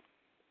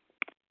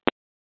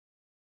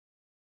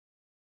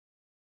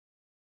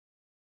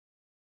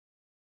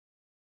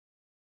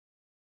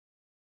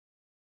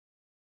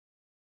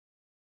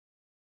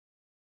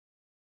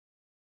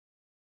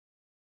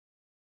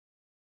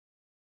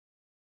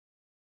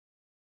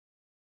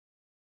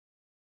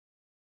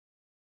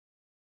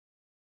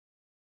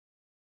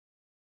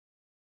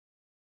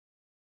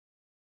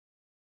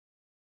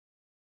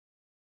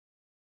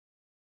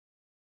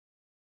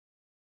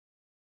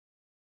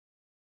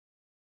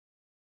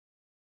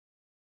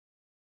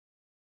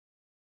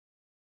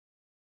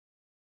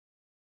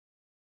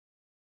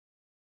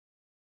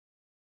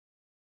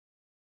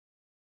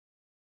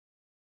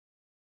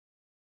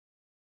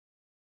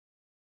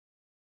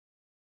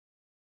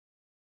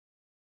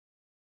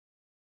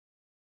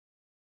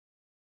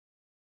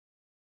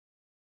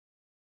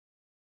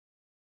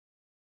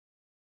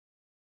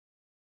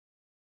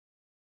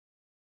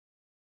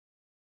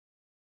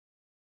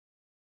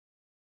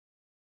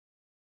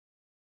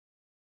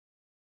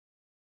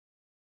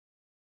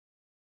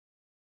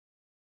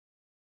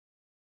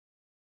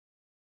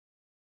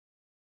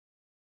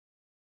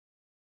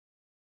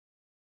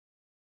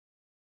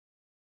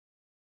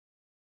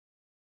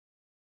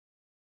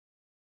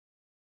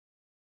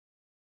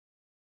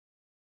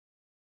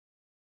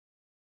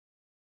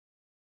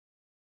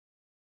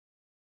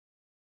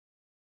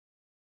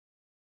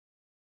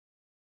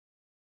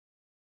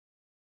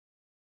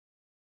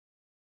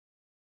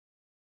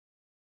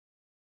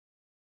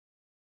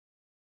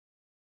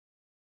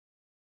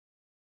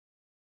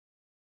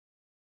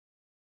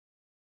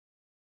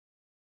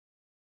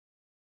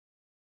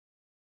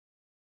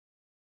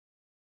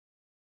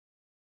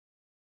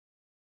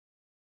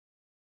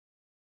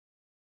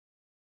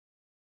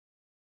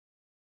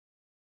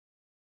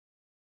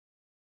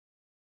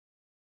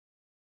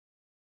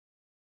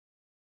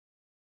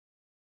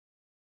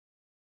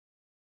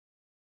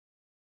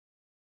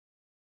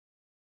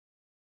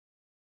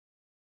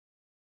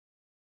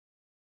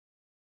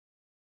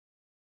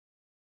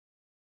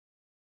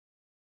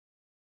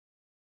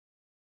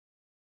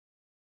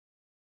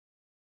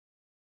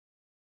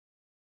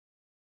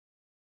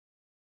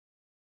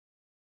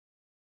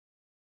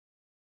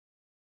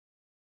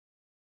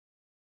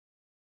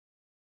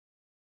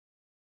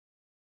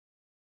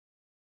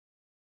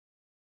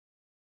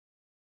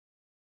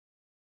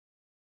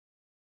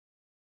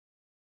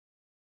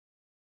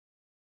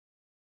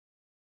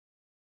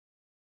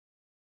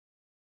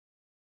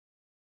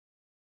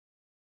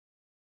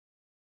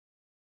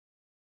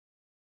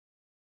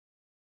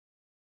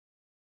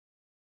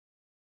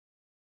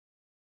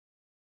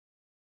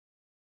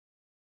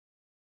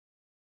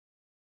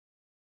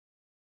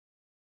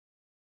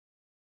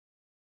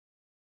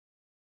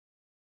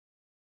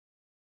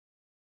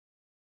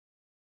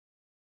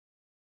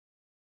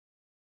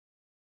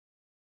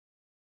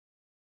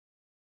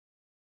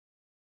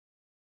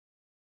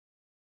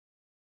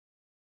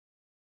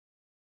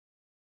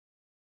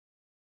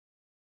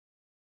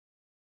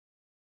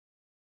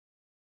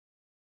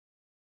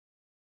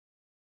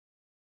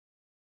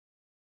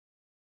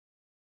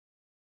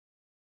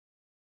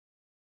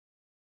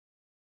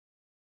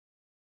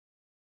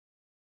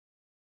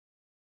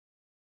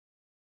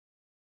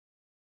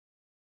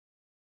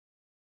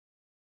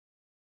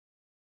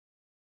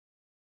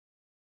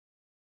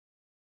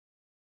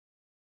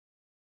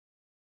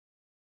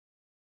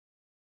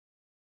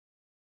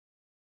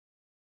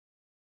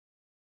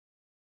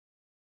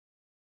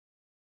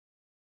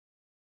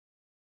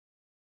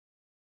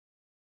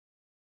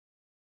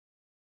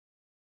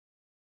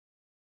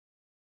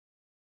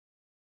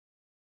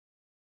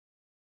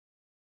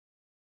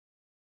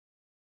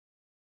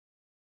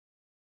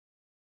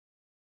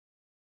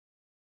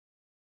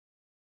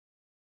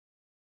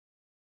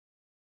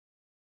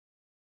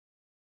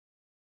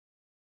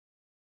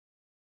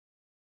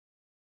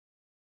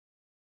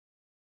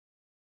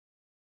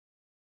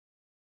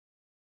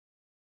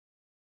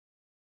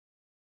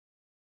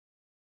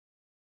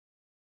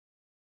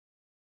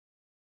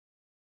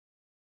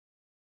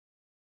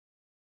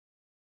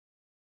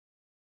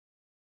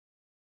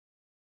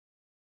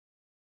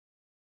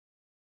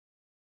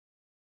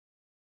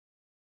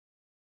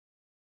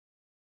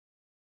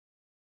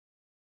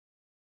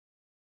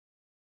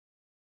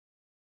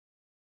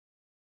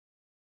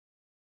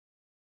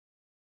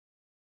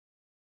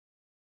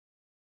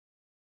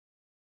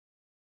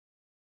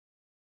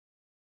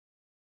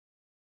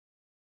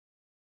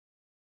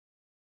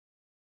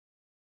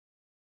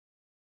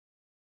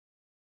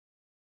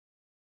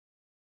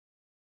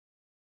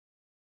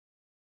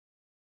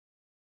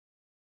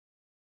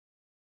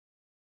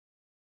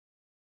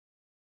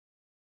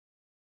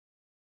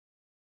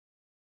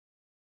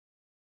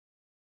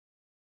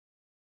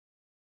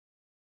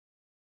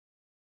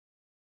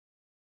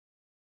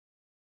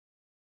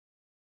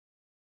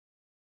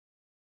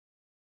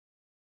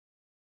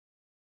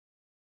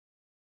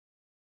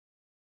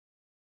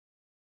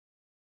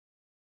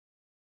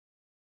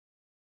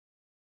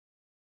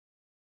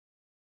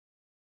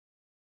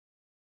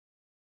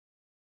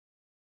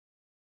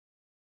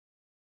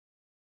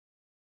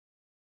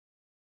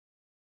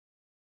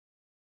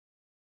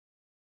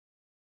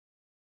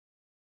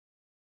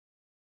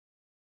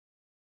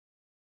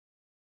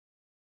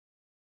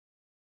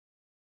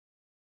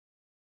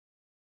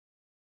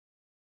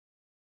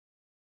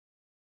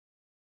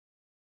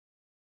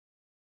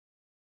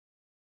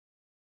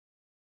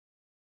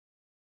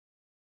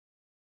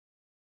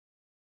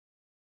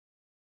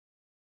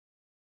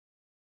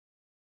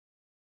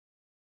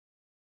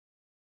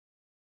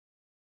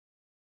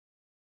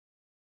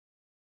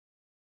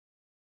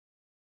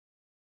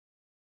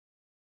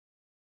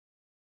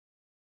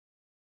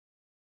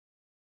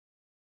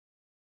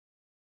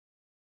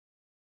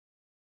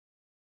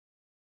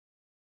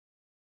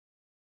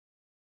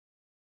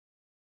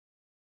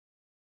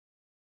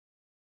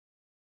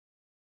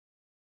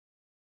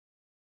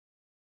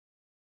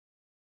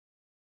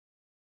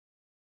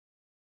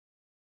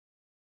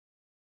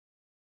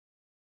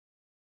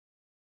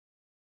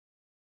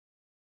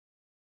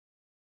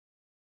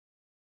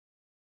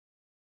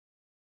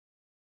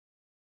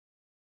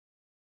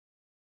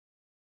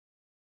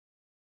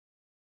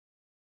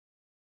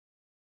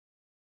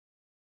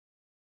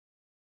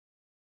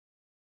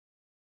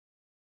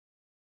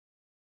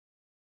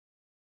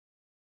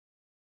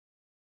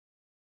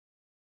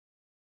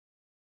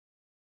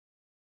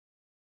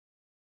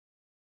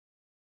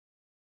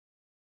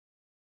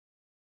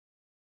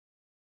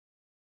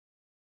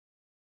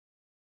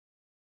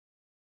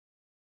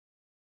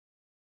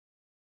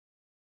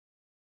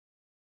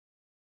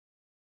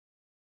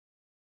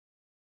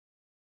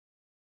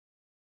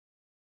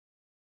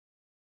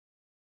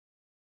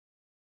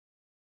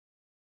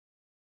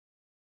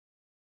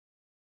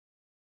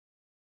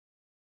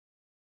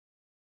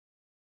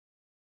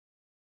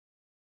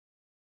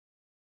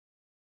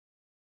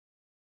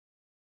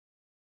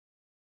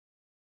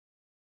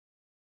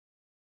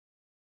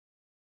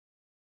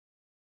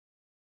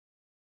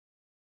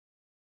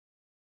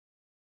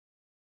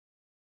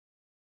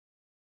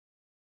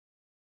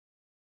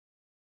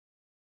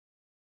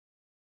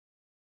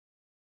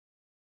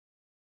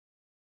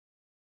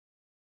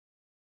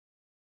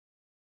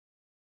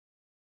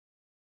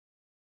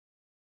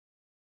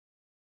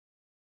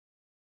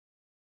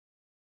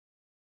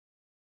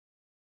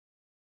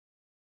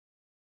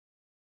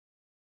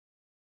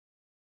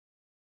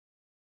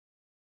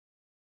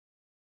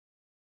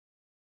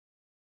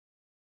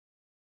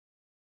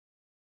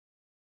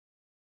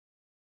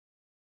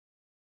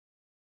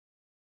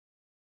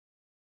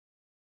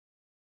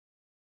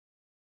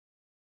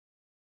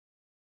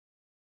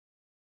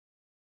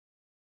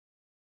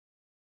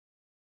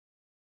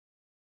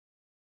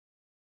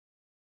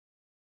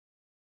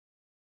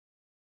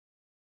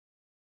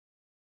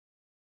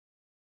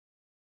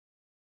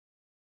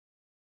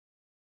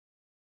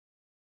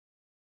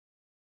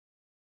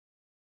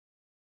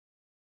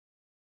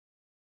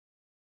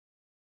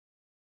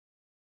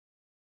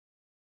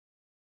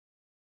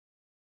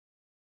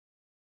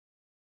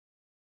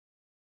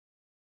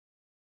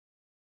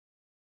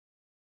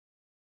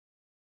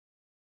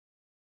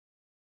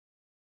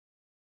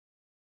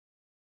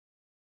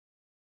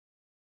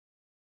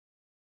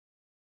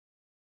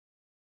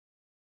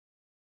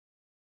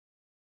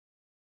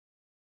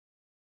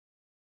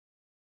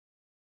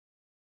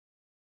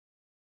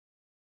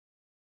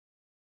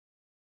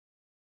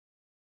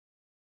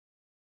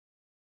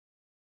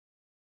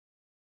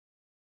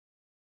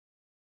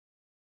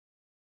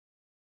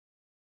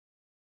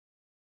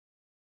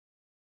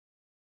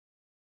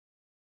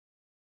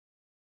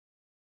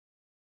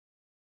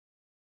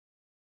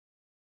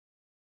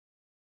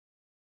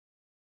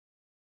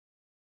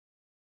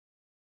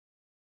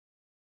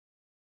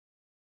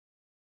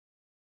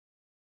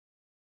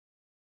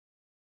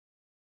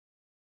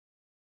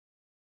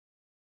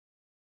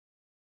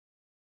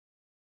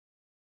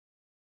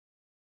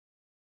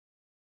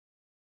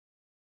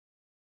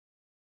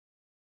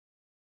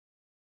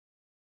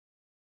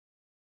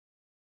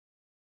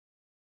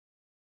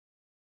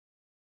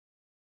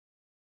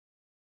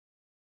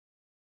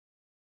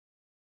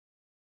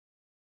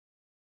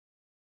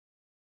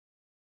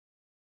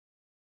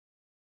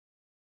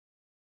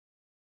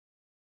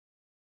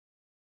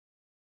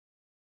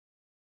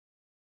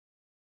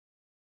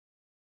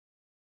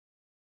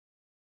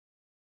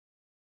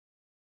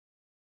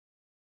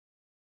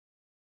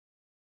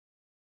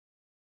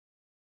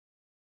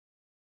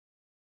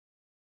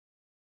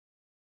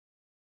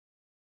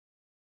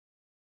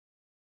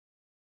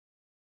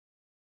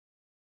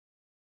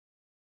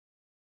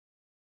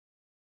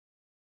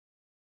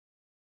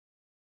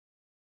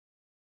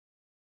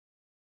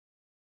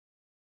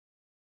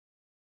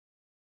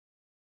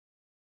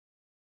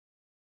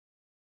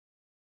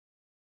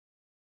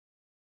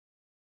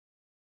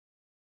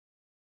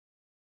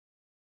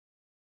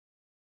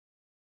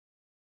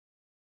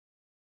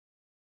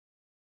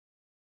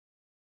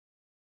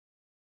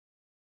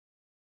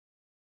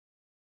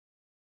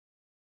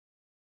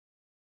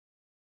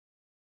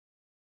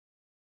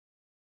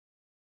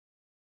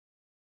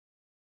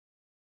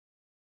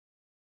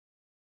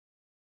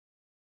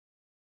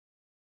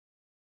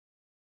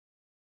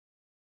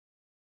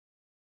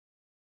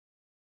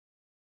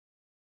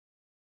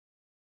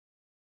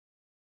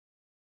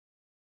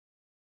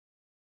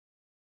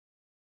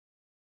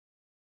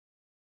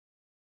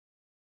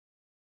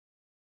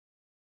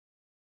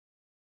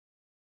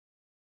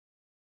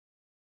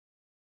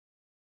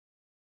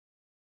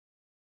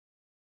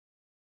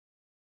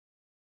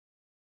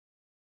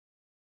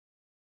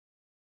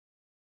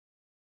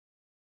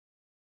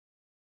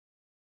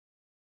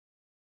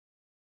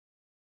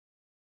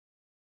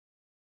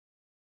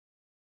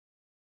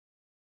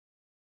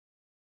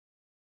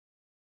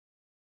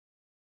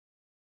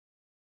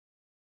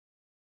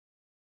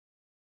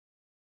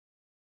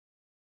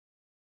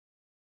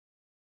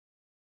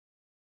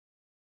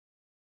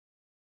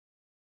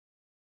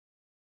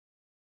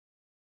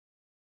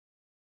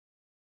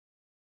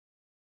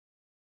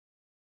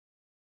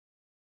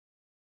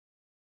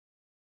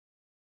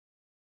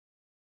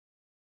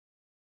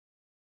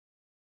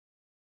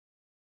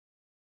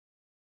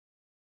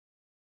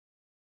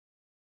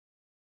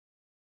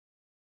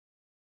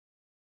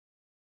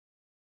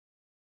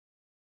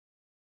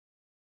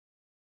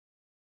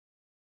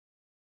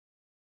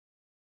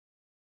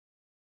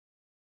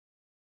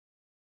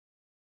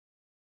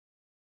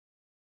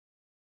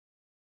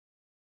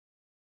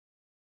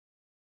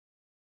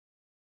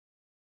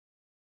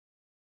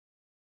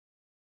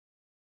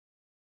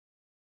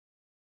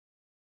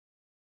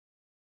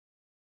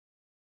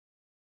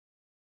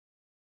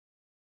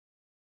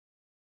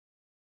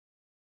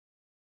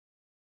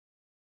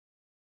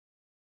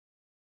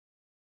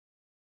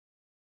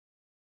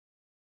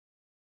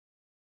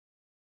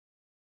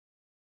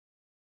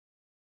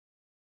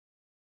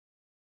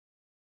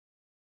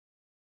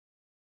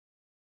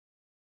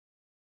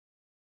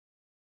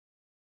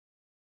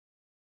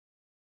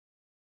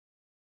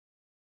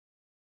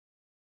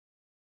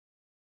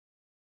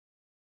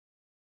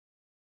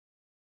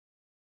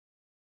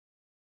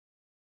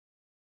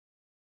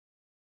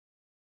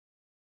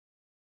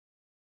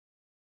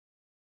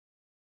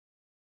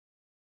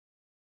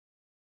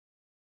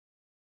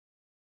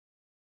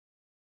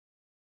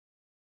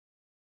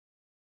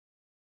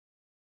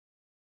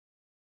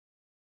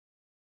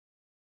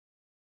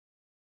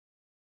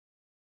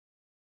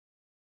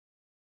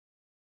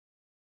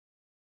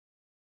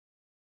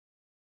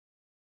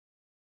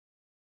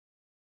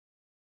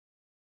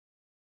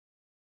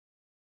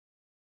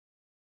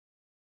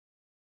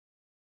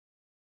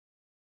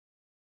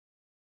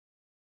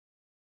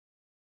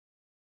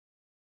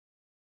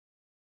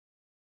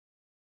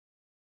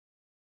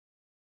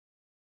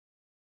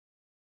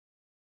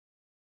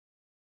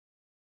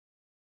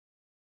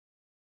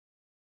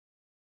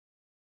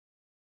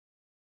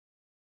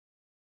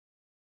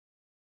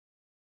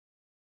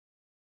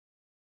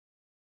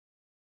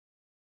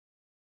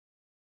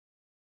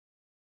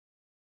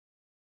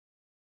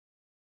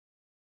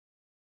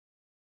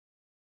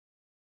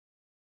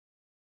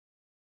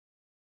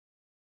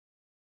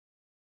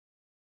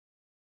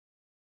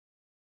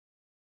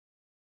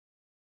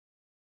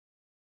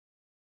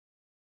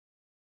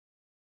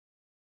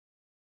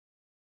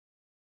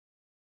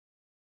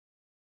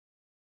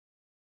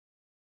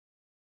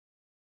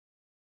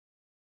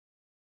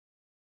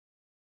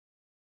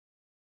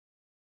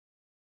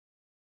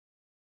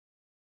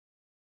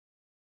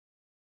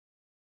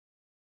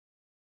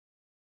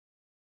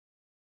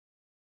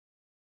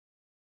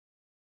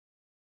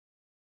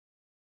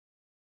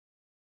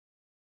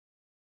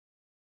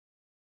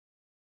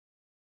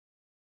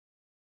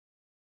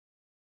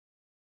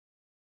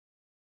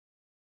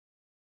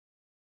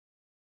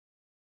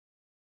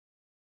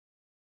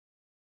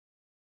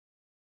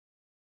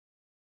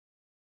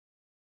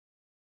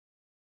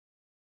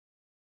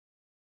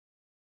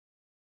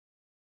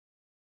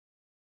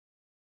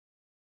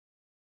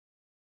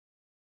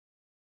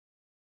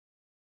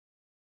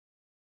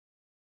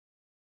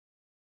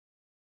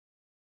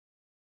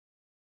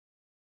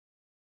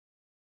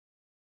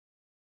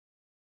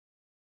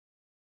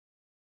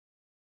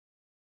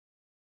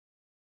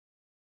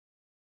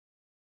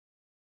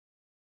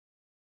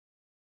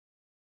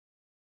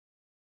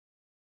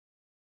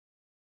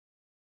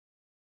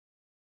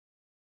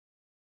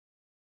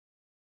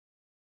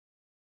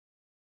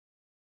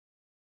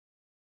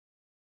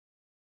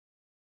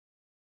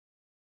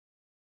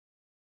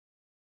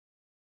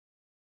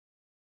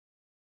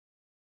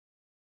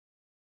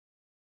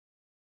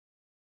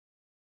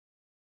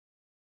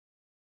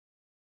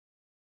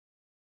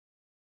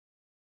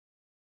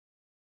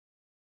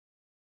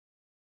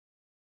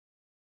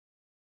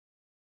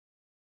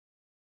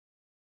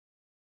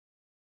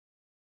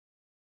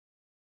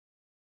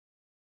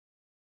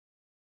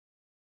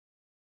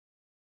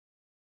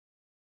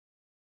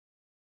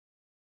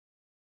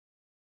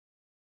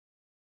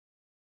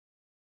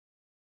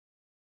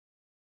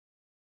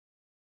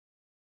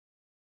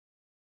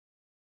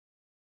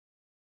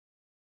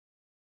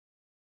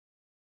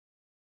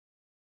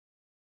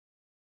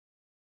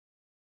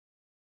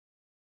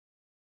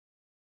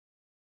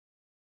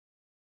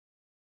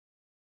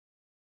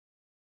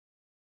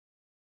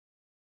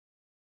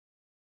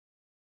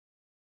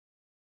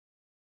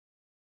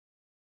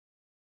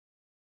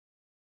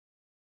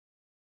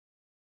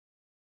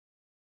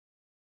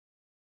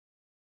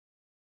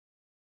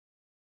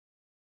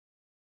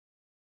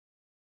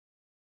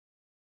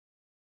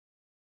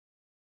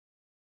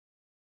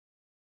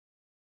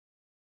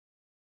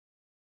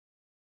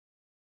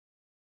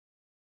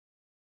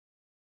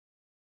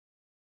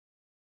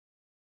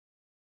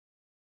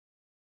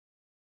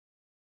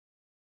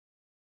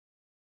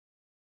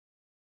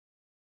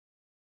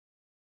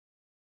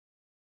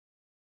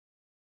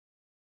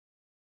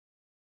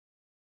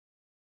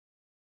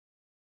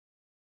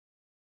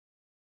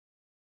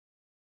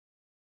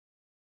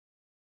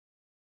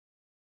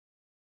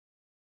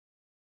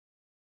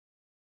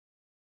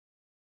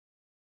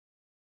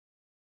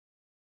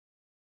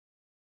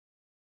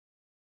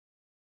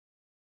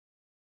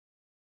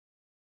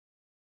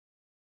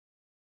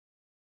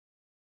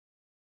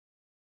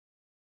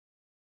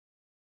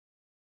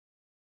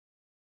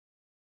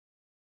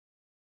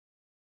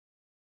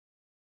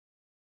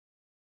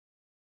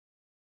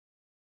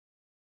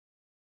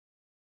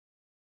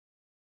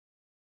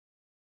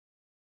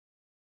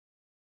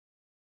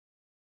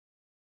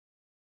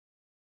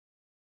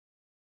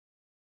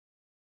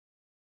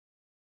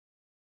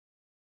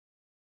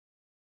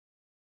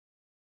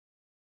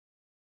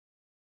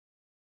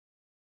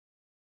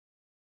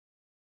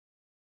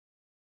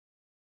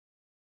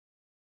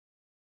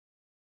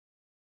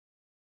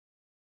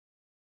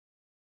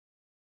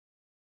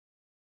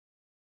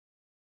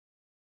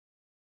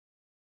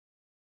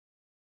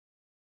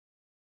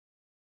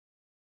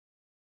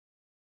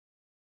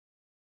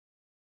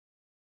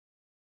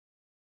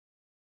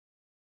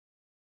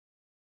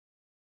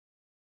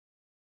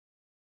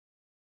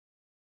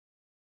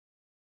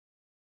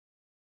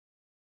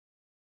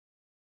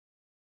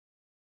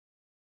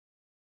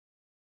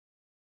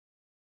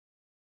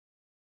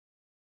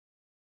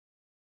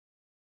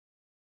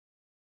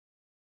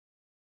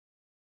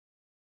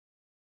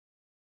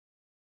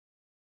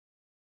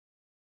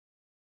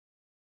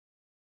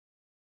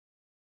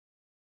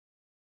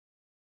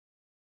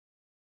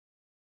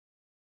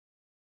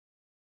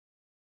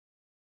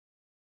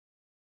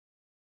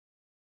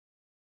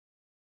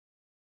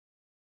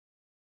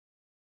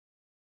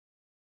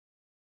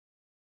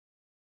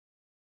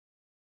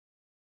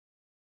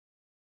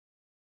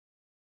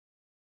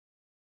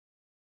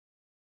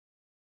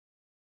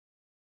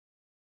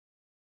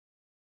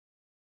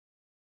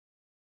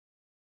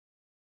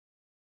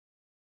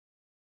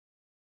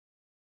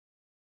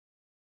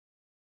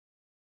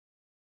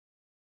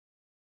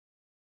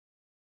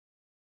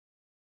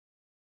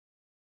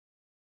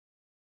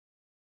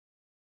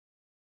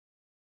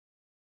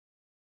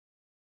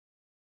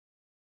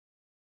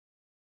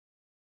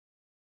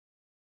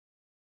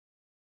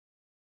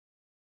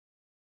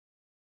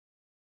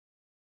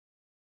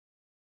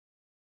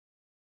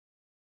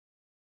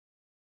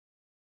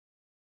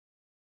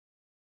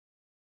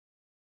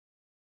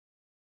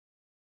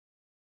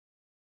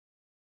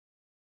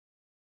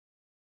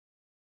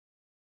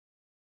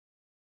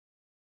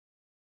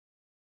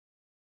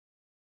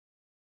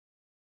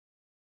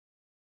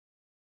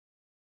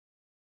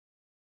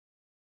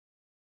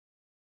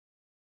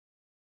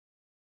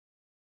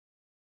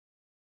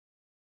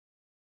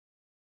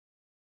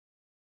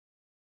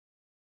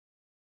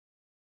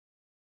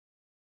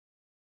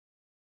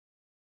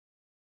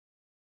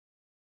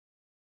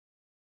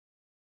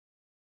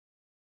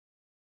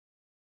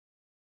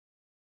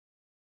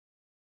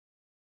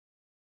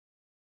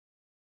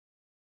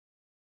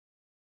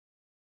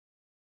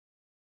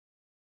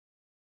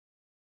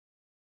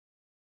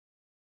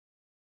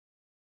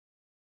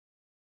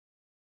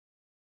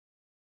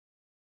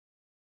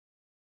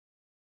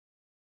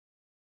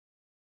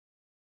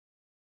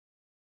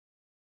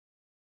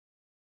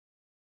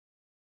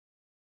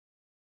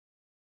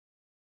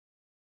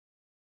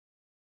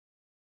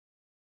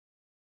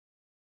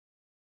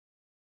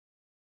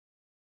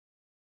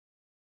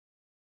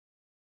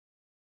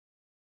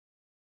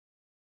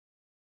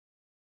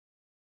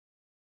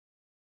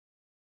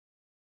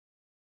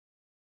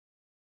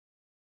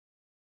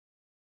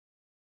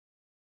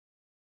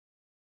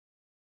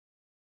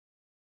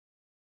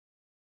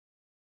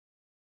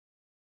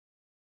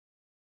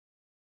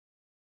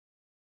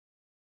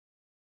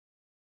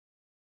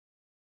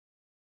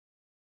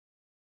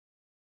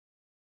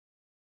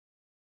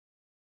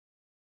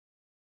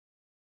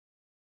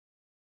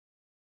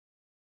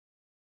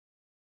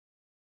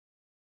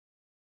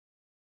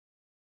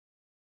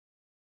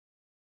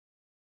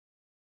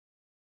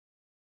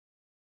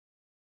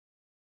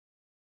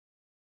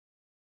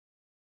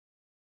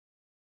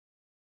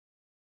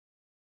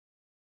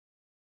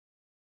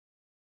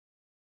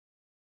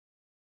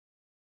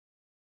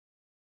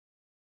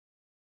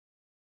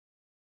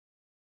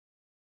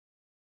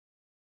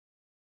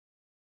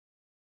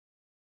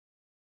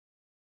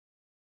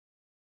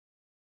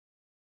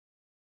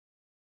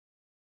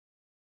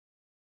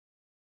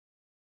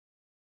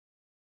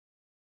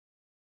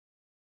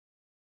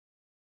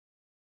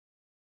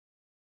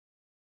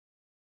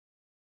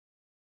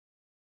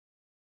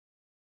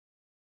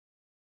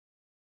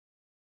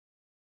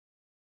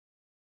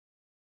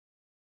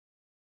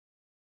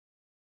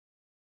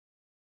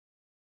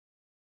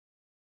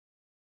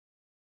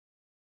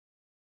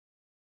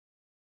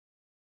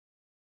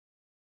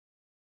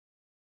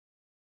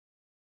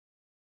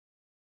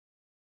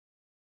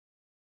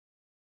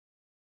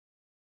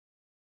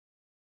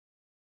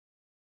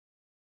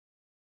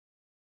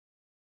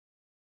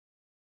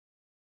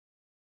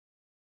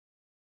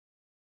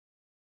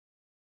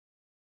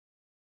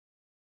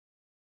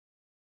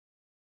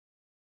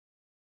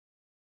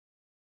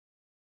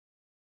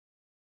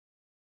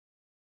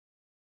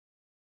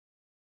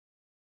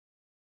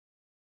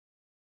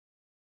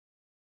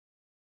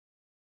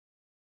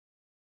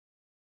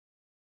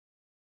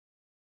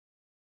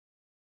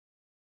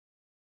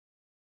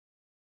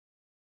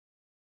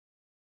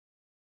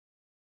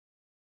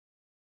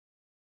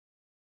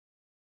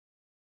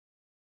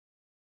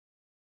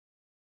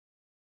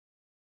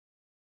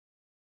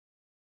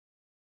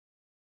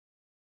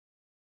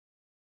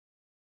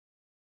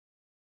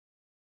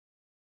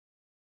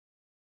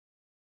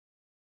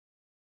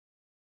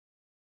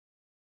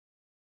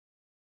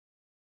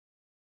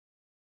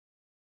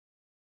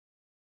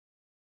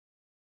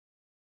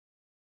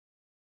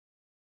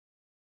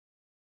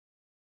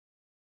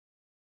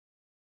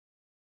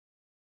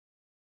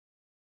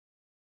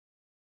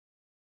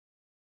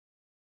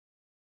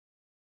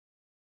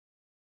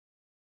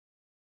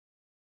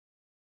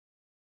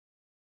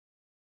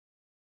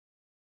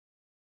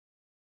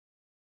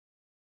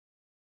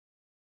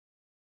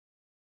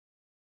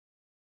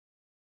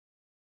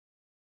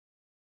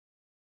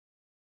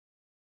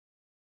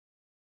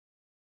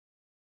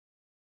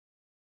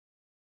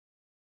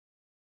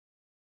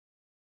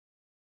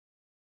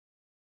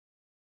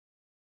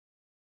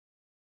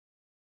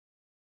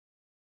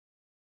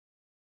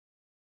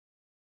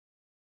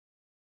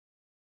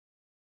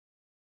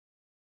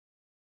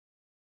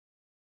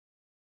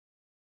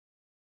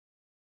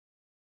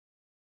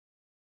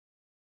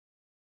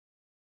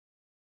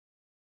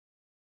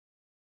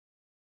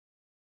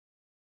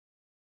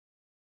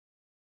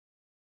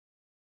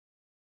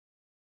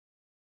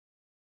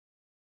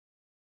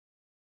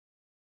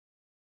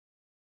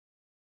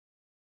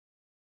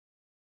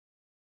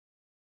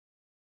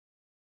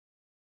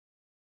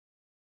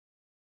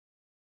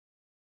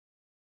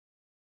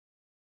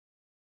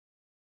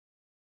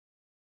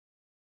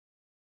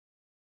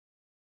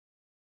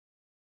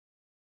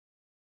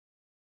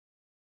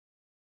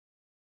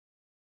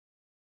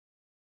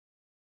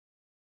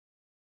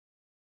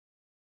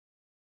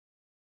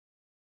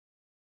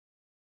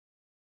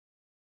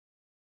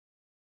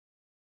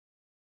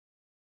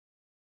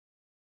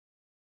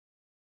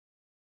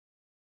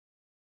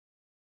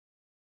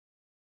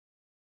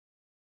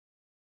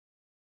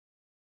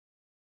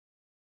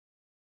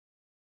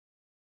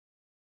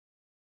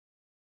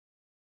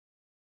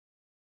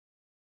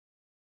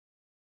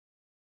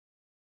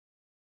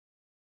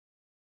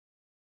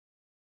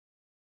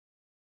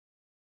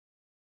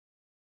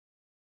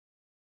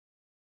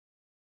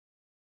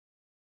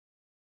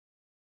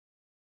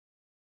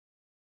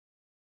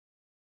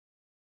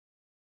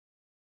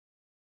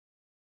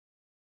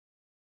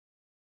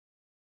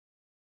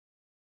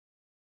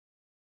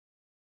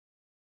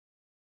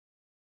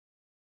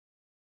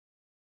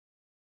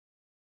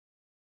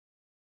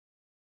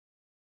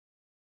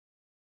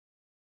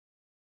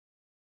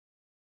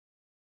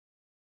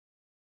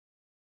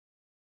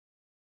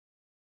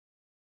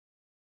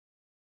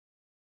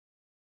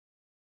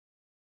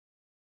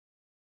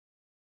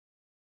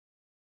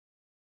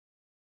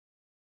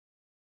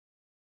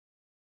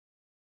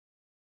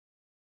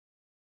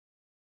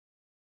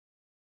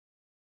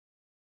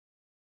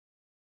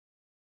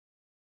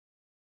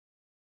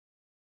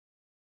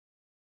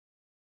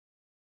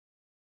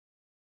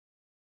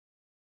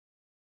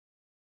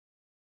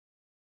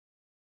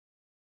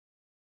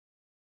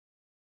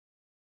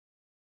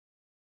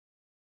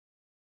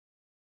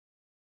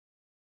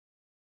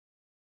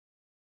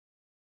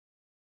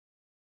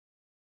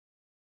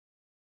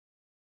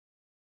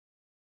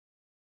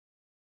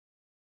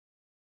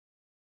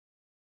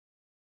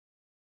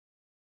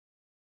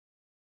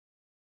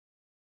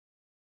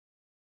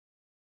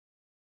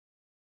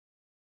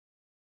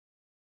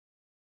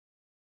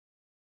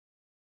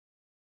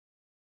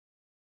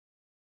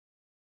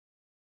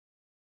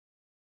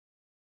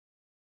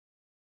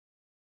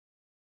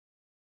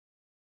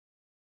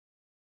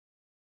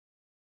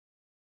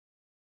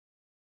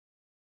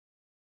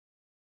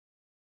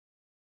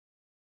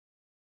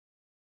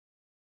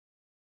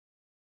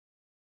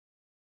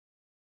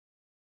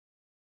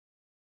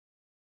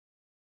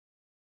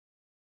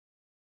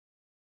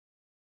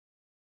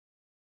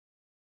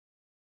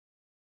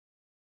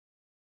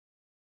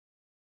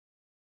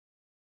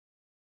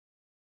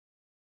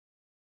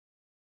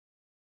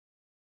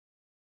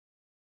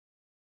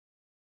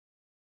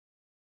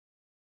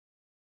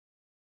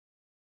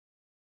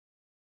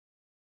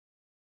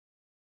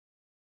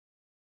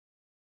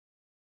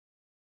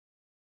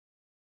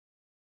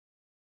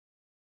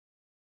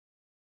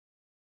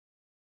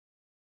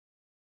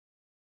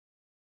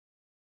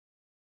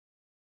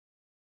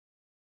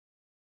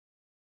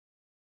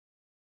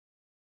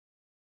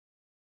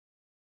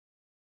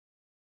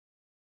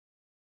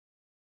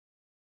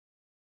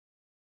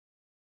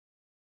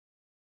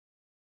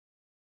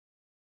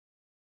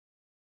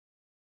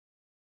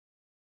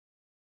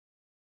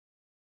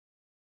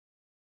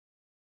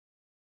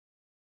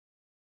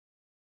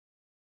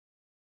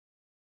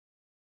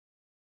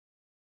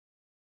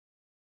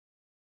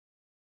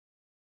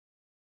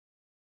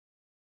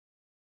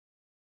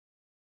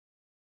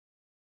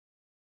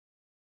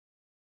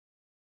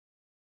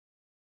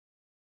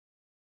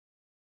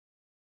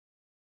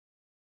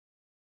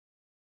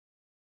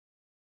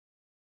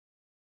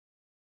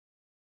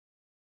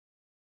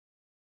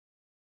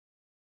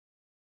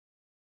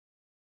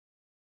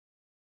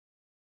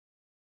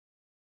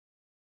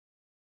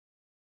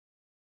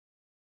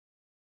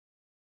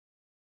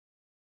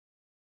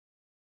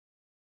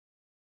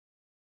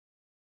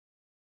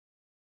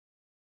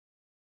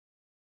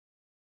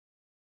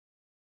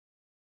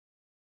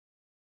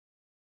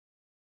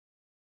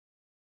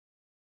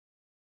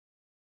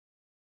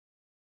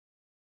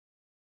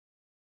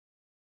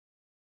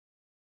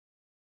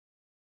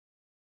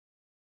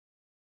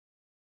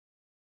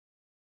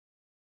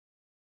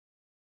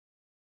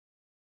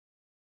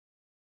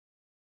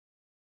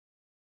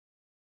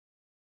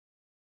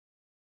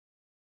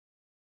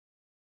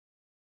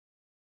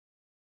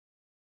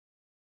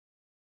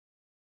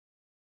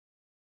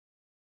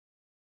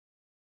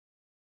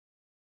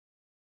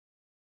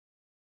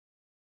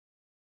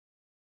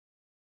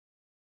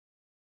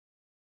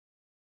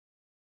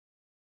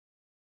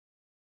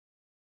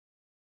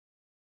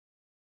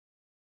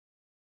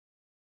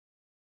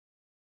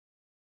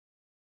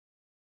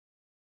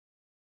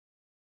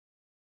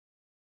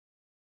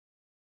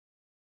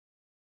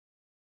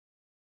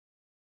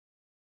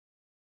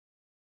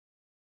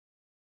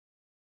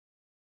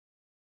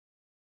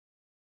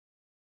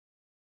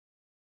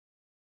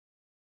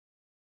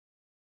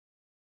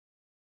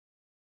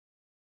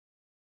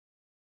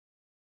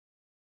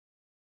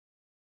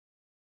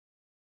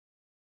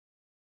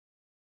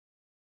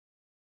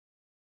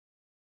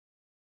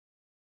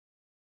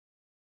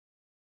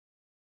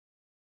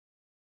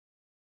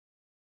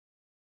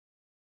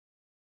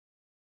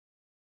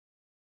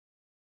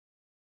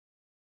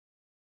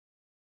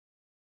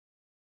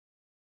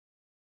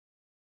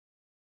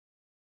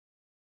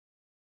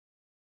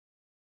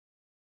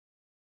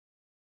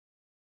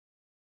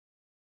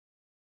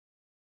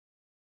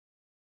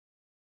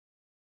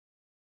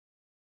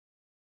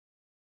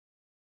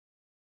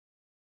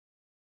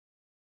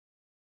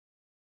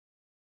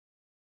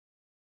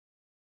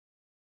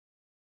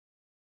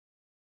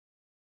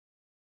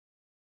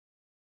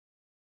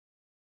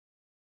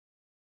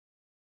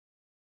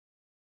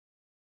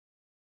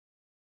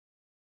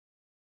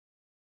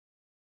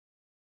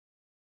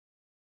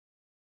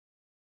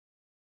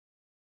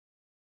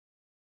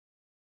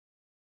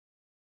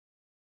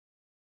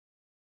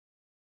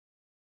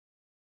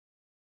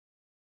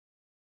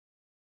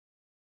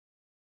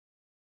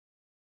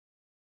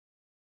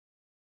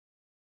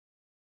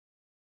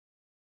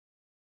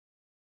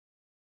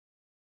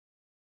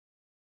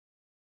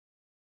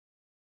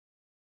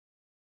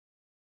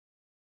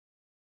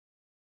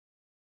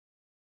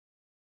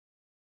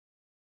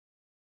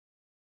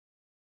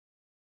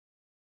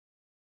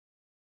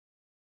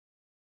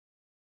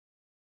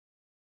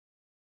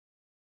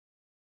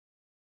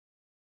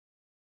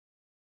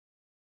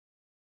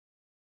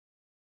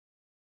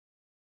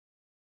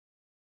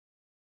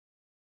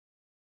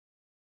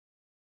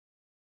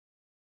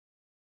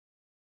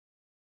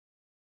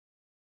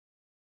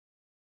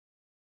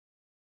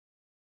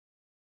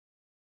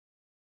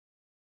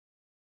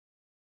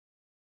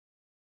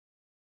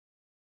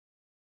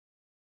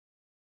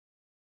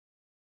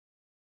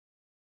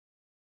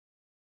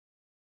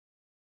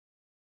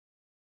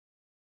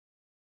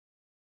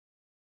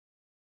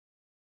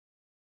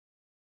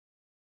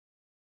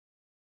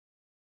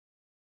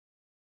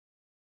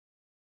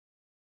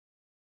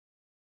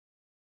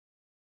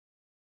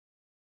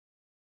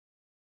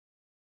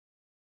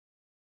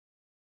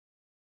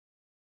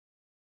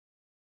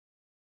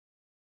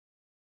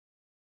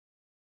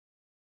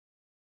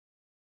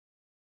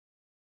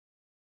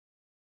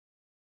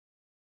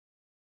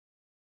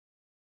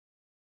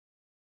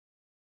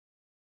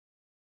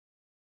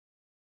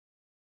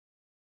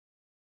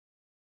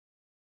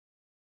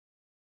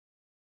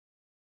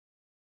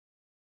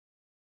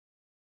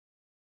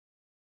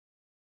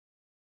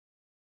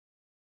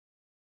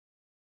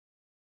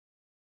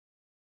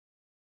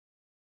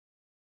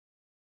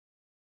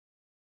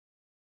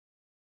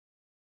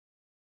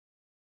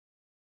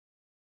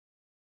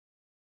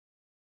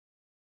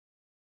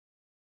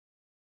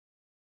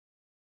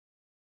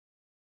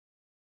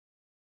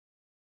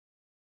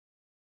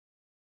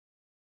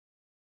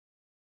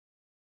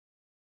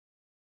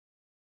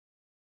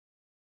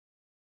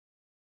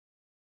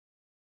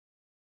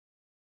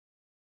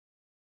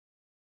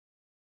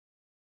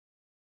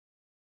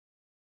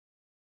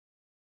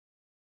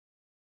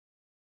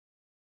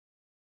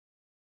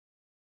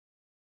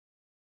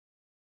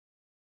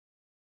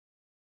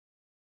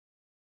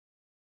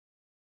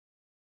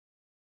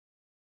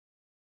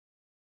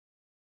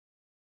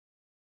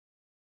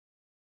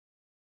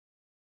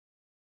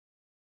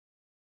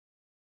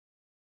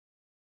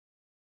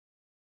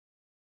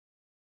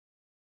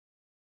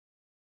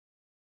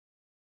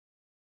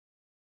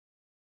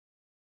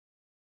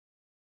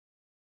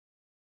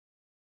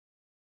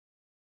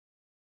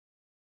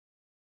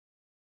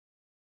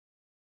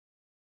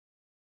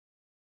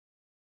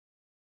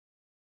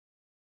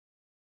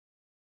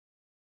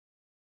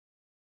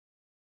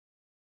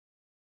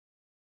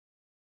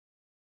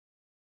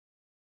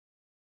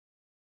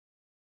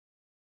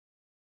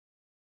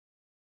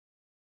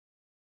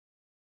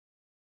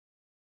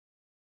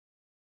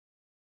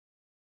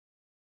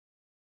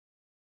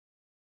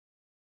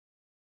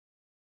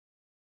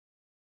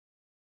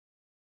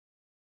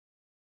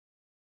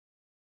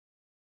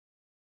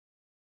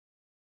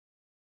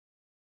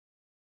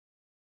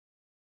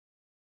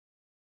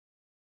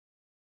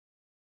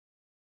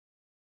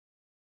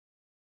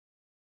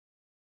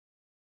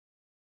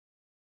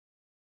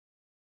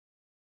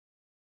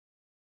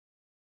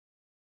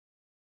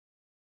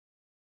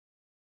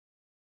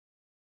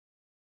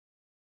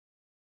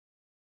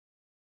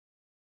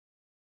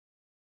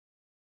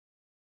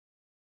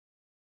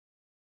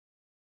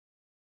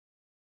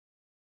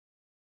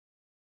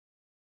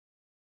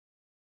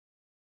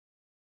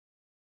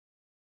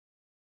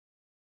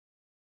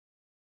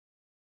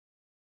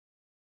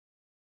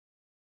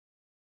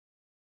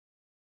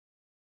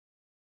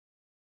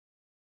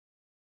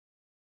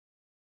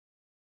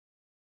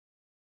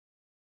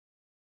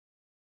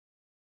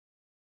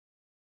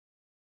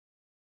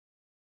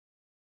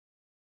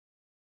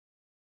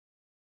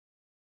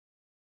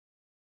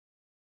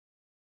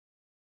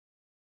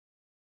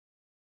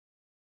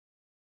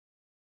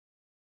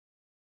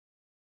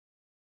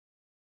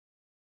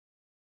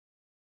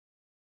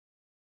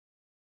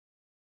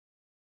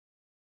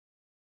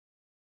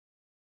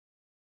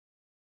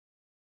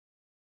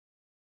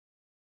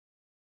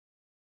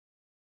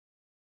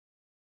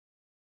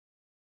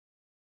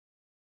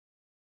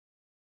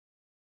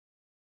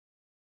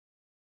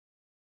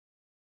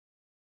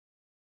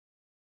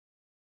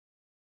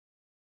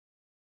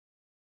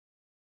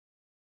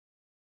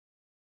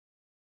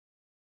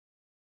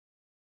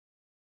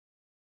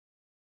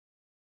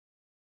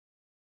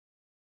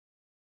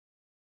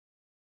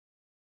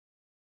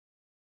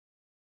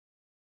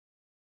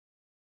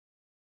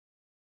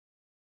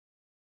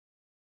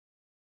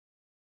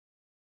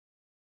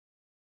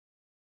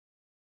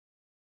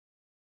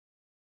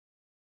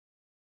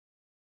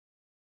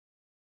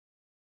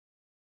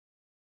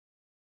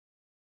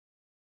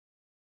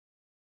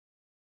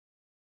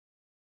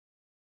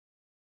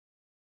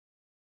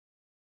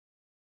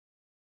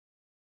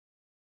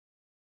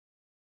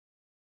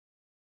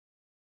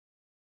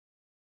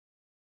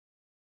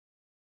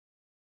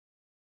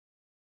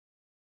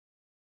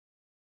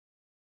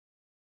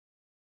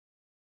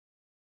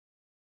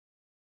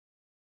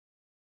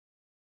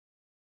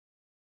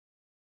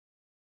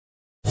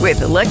 With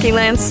the Lucky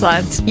Land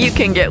Slots, you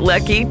can get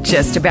lucky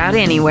just about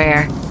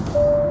anywhere.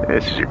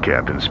 This is your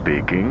captain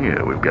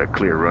speaking. We've got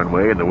clear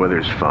runway and the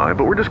weather's fine,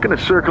 but we're just going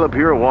to circle up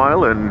here a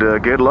while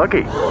and get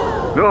lucky.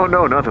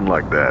 No, nothing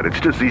like that. It's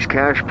just these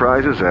cash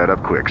prizes add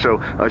up quick. So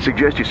I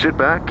suggest you sit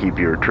back, keep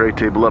your tray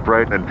table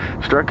upright,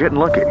 and start getting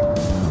lucky.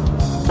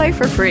 Play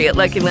for free at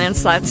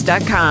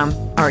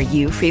LuckyLandSlots.com. Are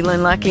you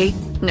feeling lucky?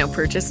 No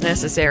purchase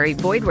necessary.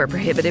 Void where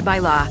prohibited by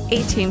law.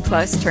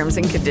 18+ terms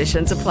and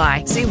conditions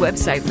apply. See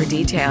website for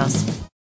details.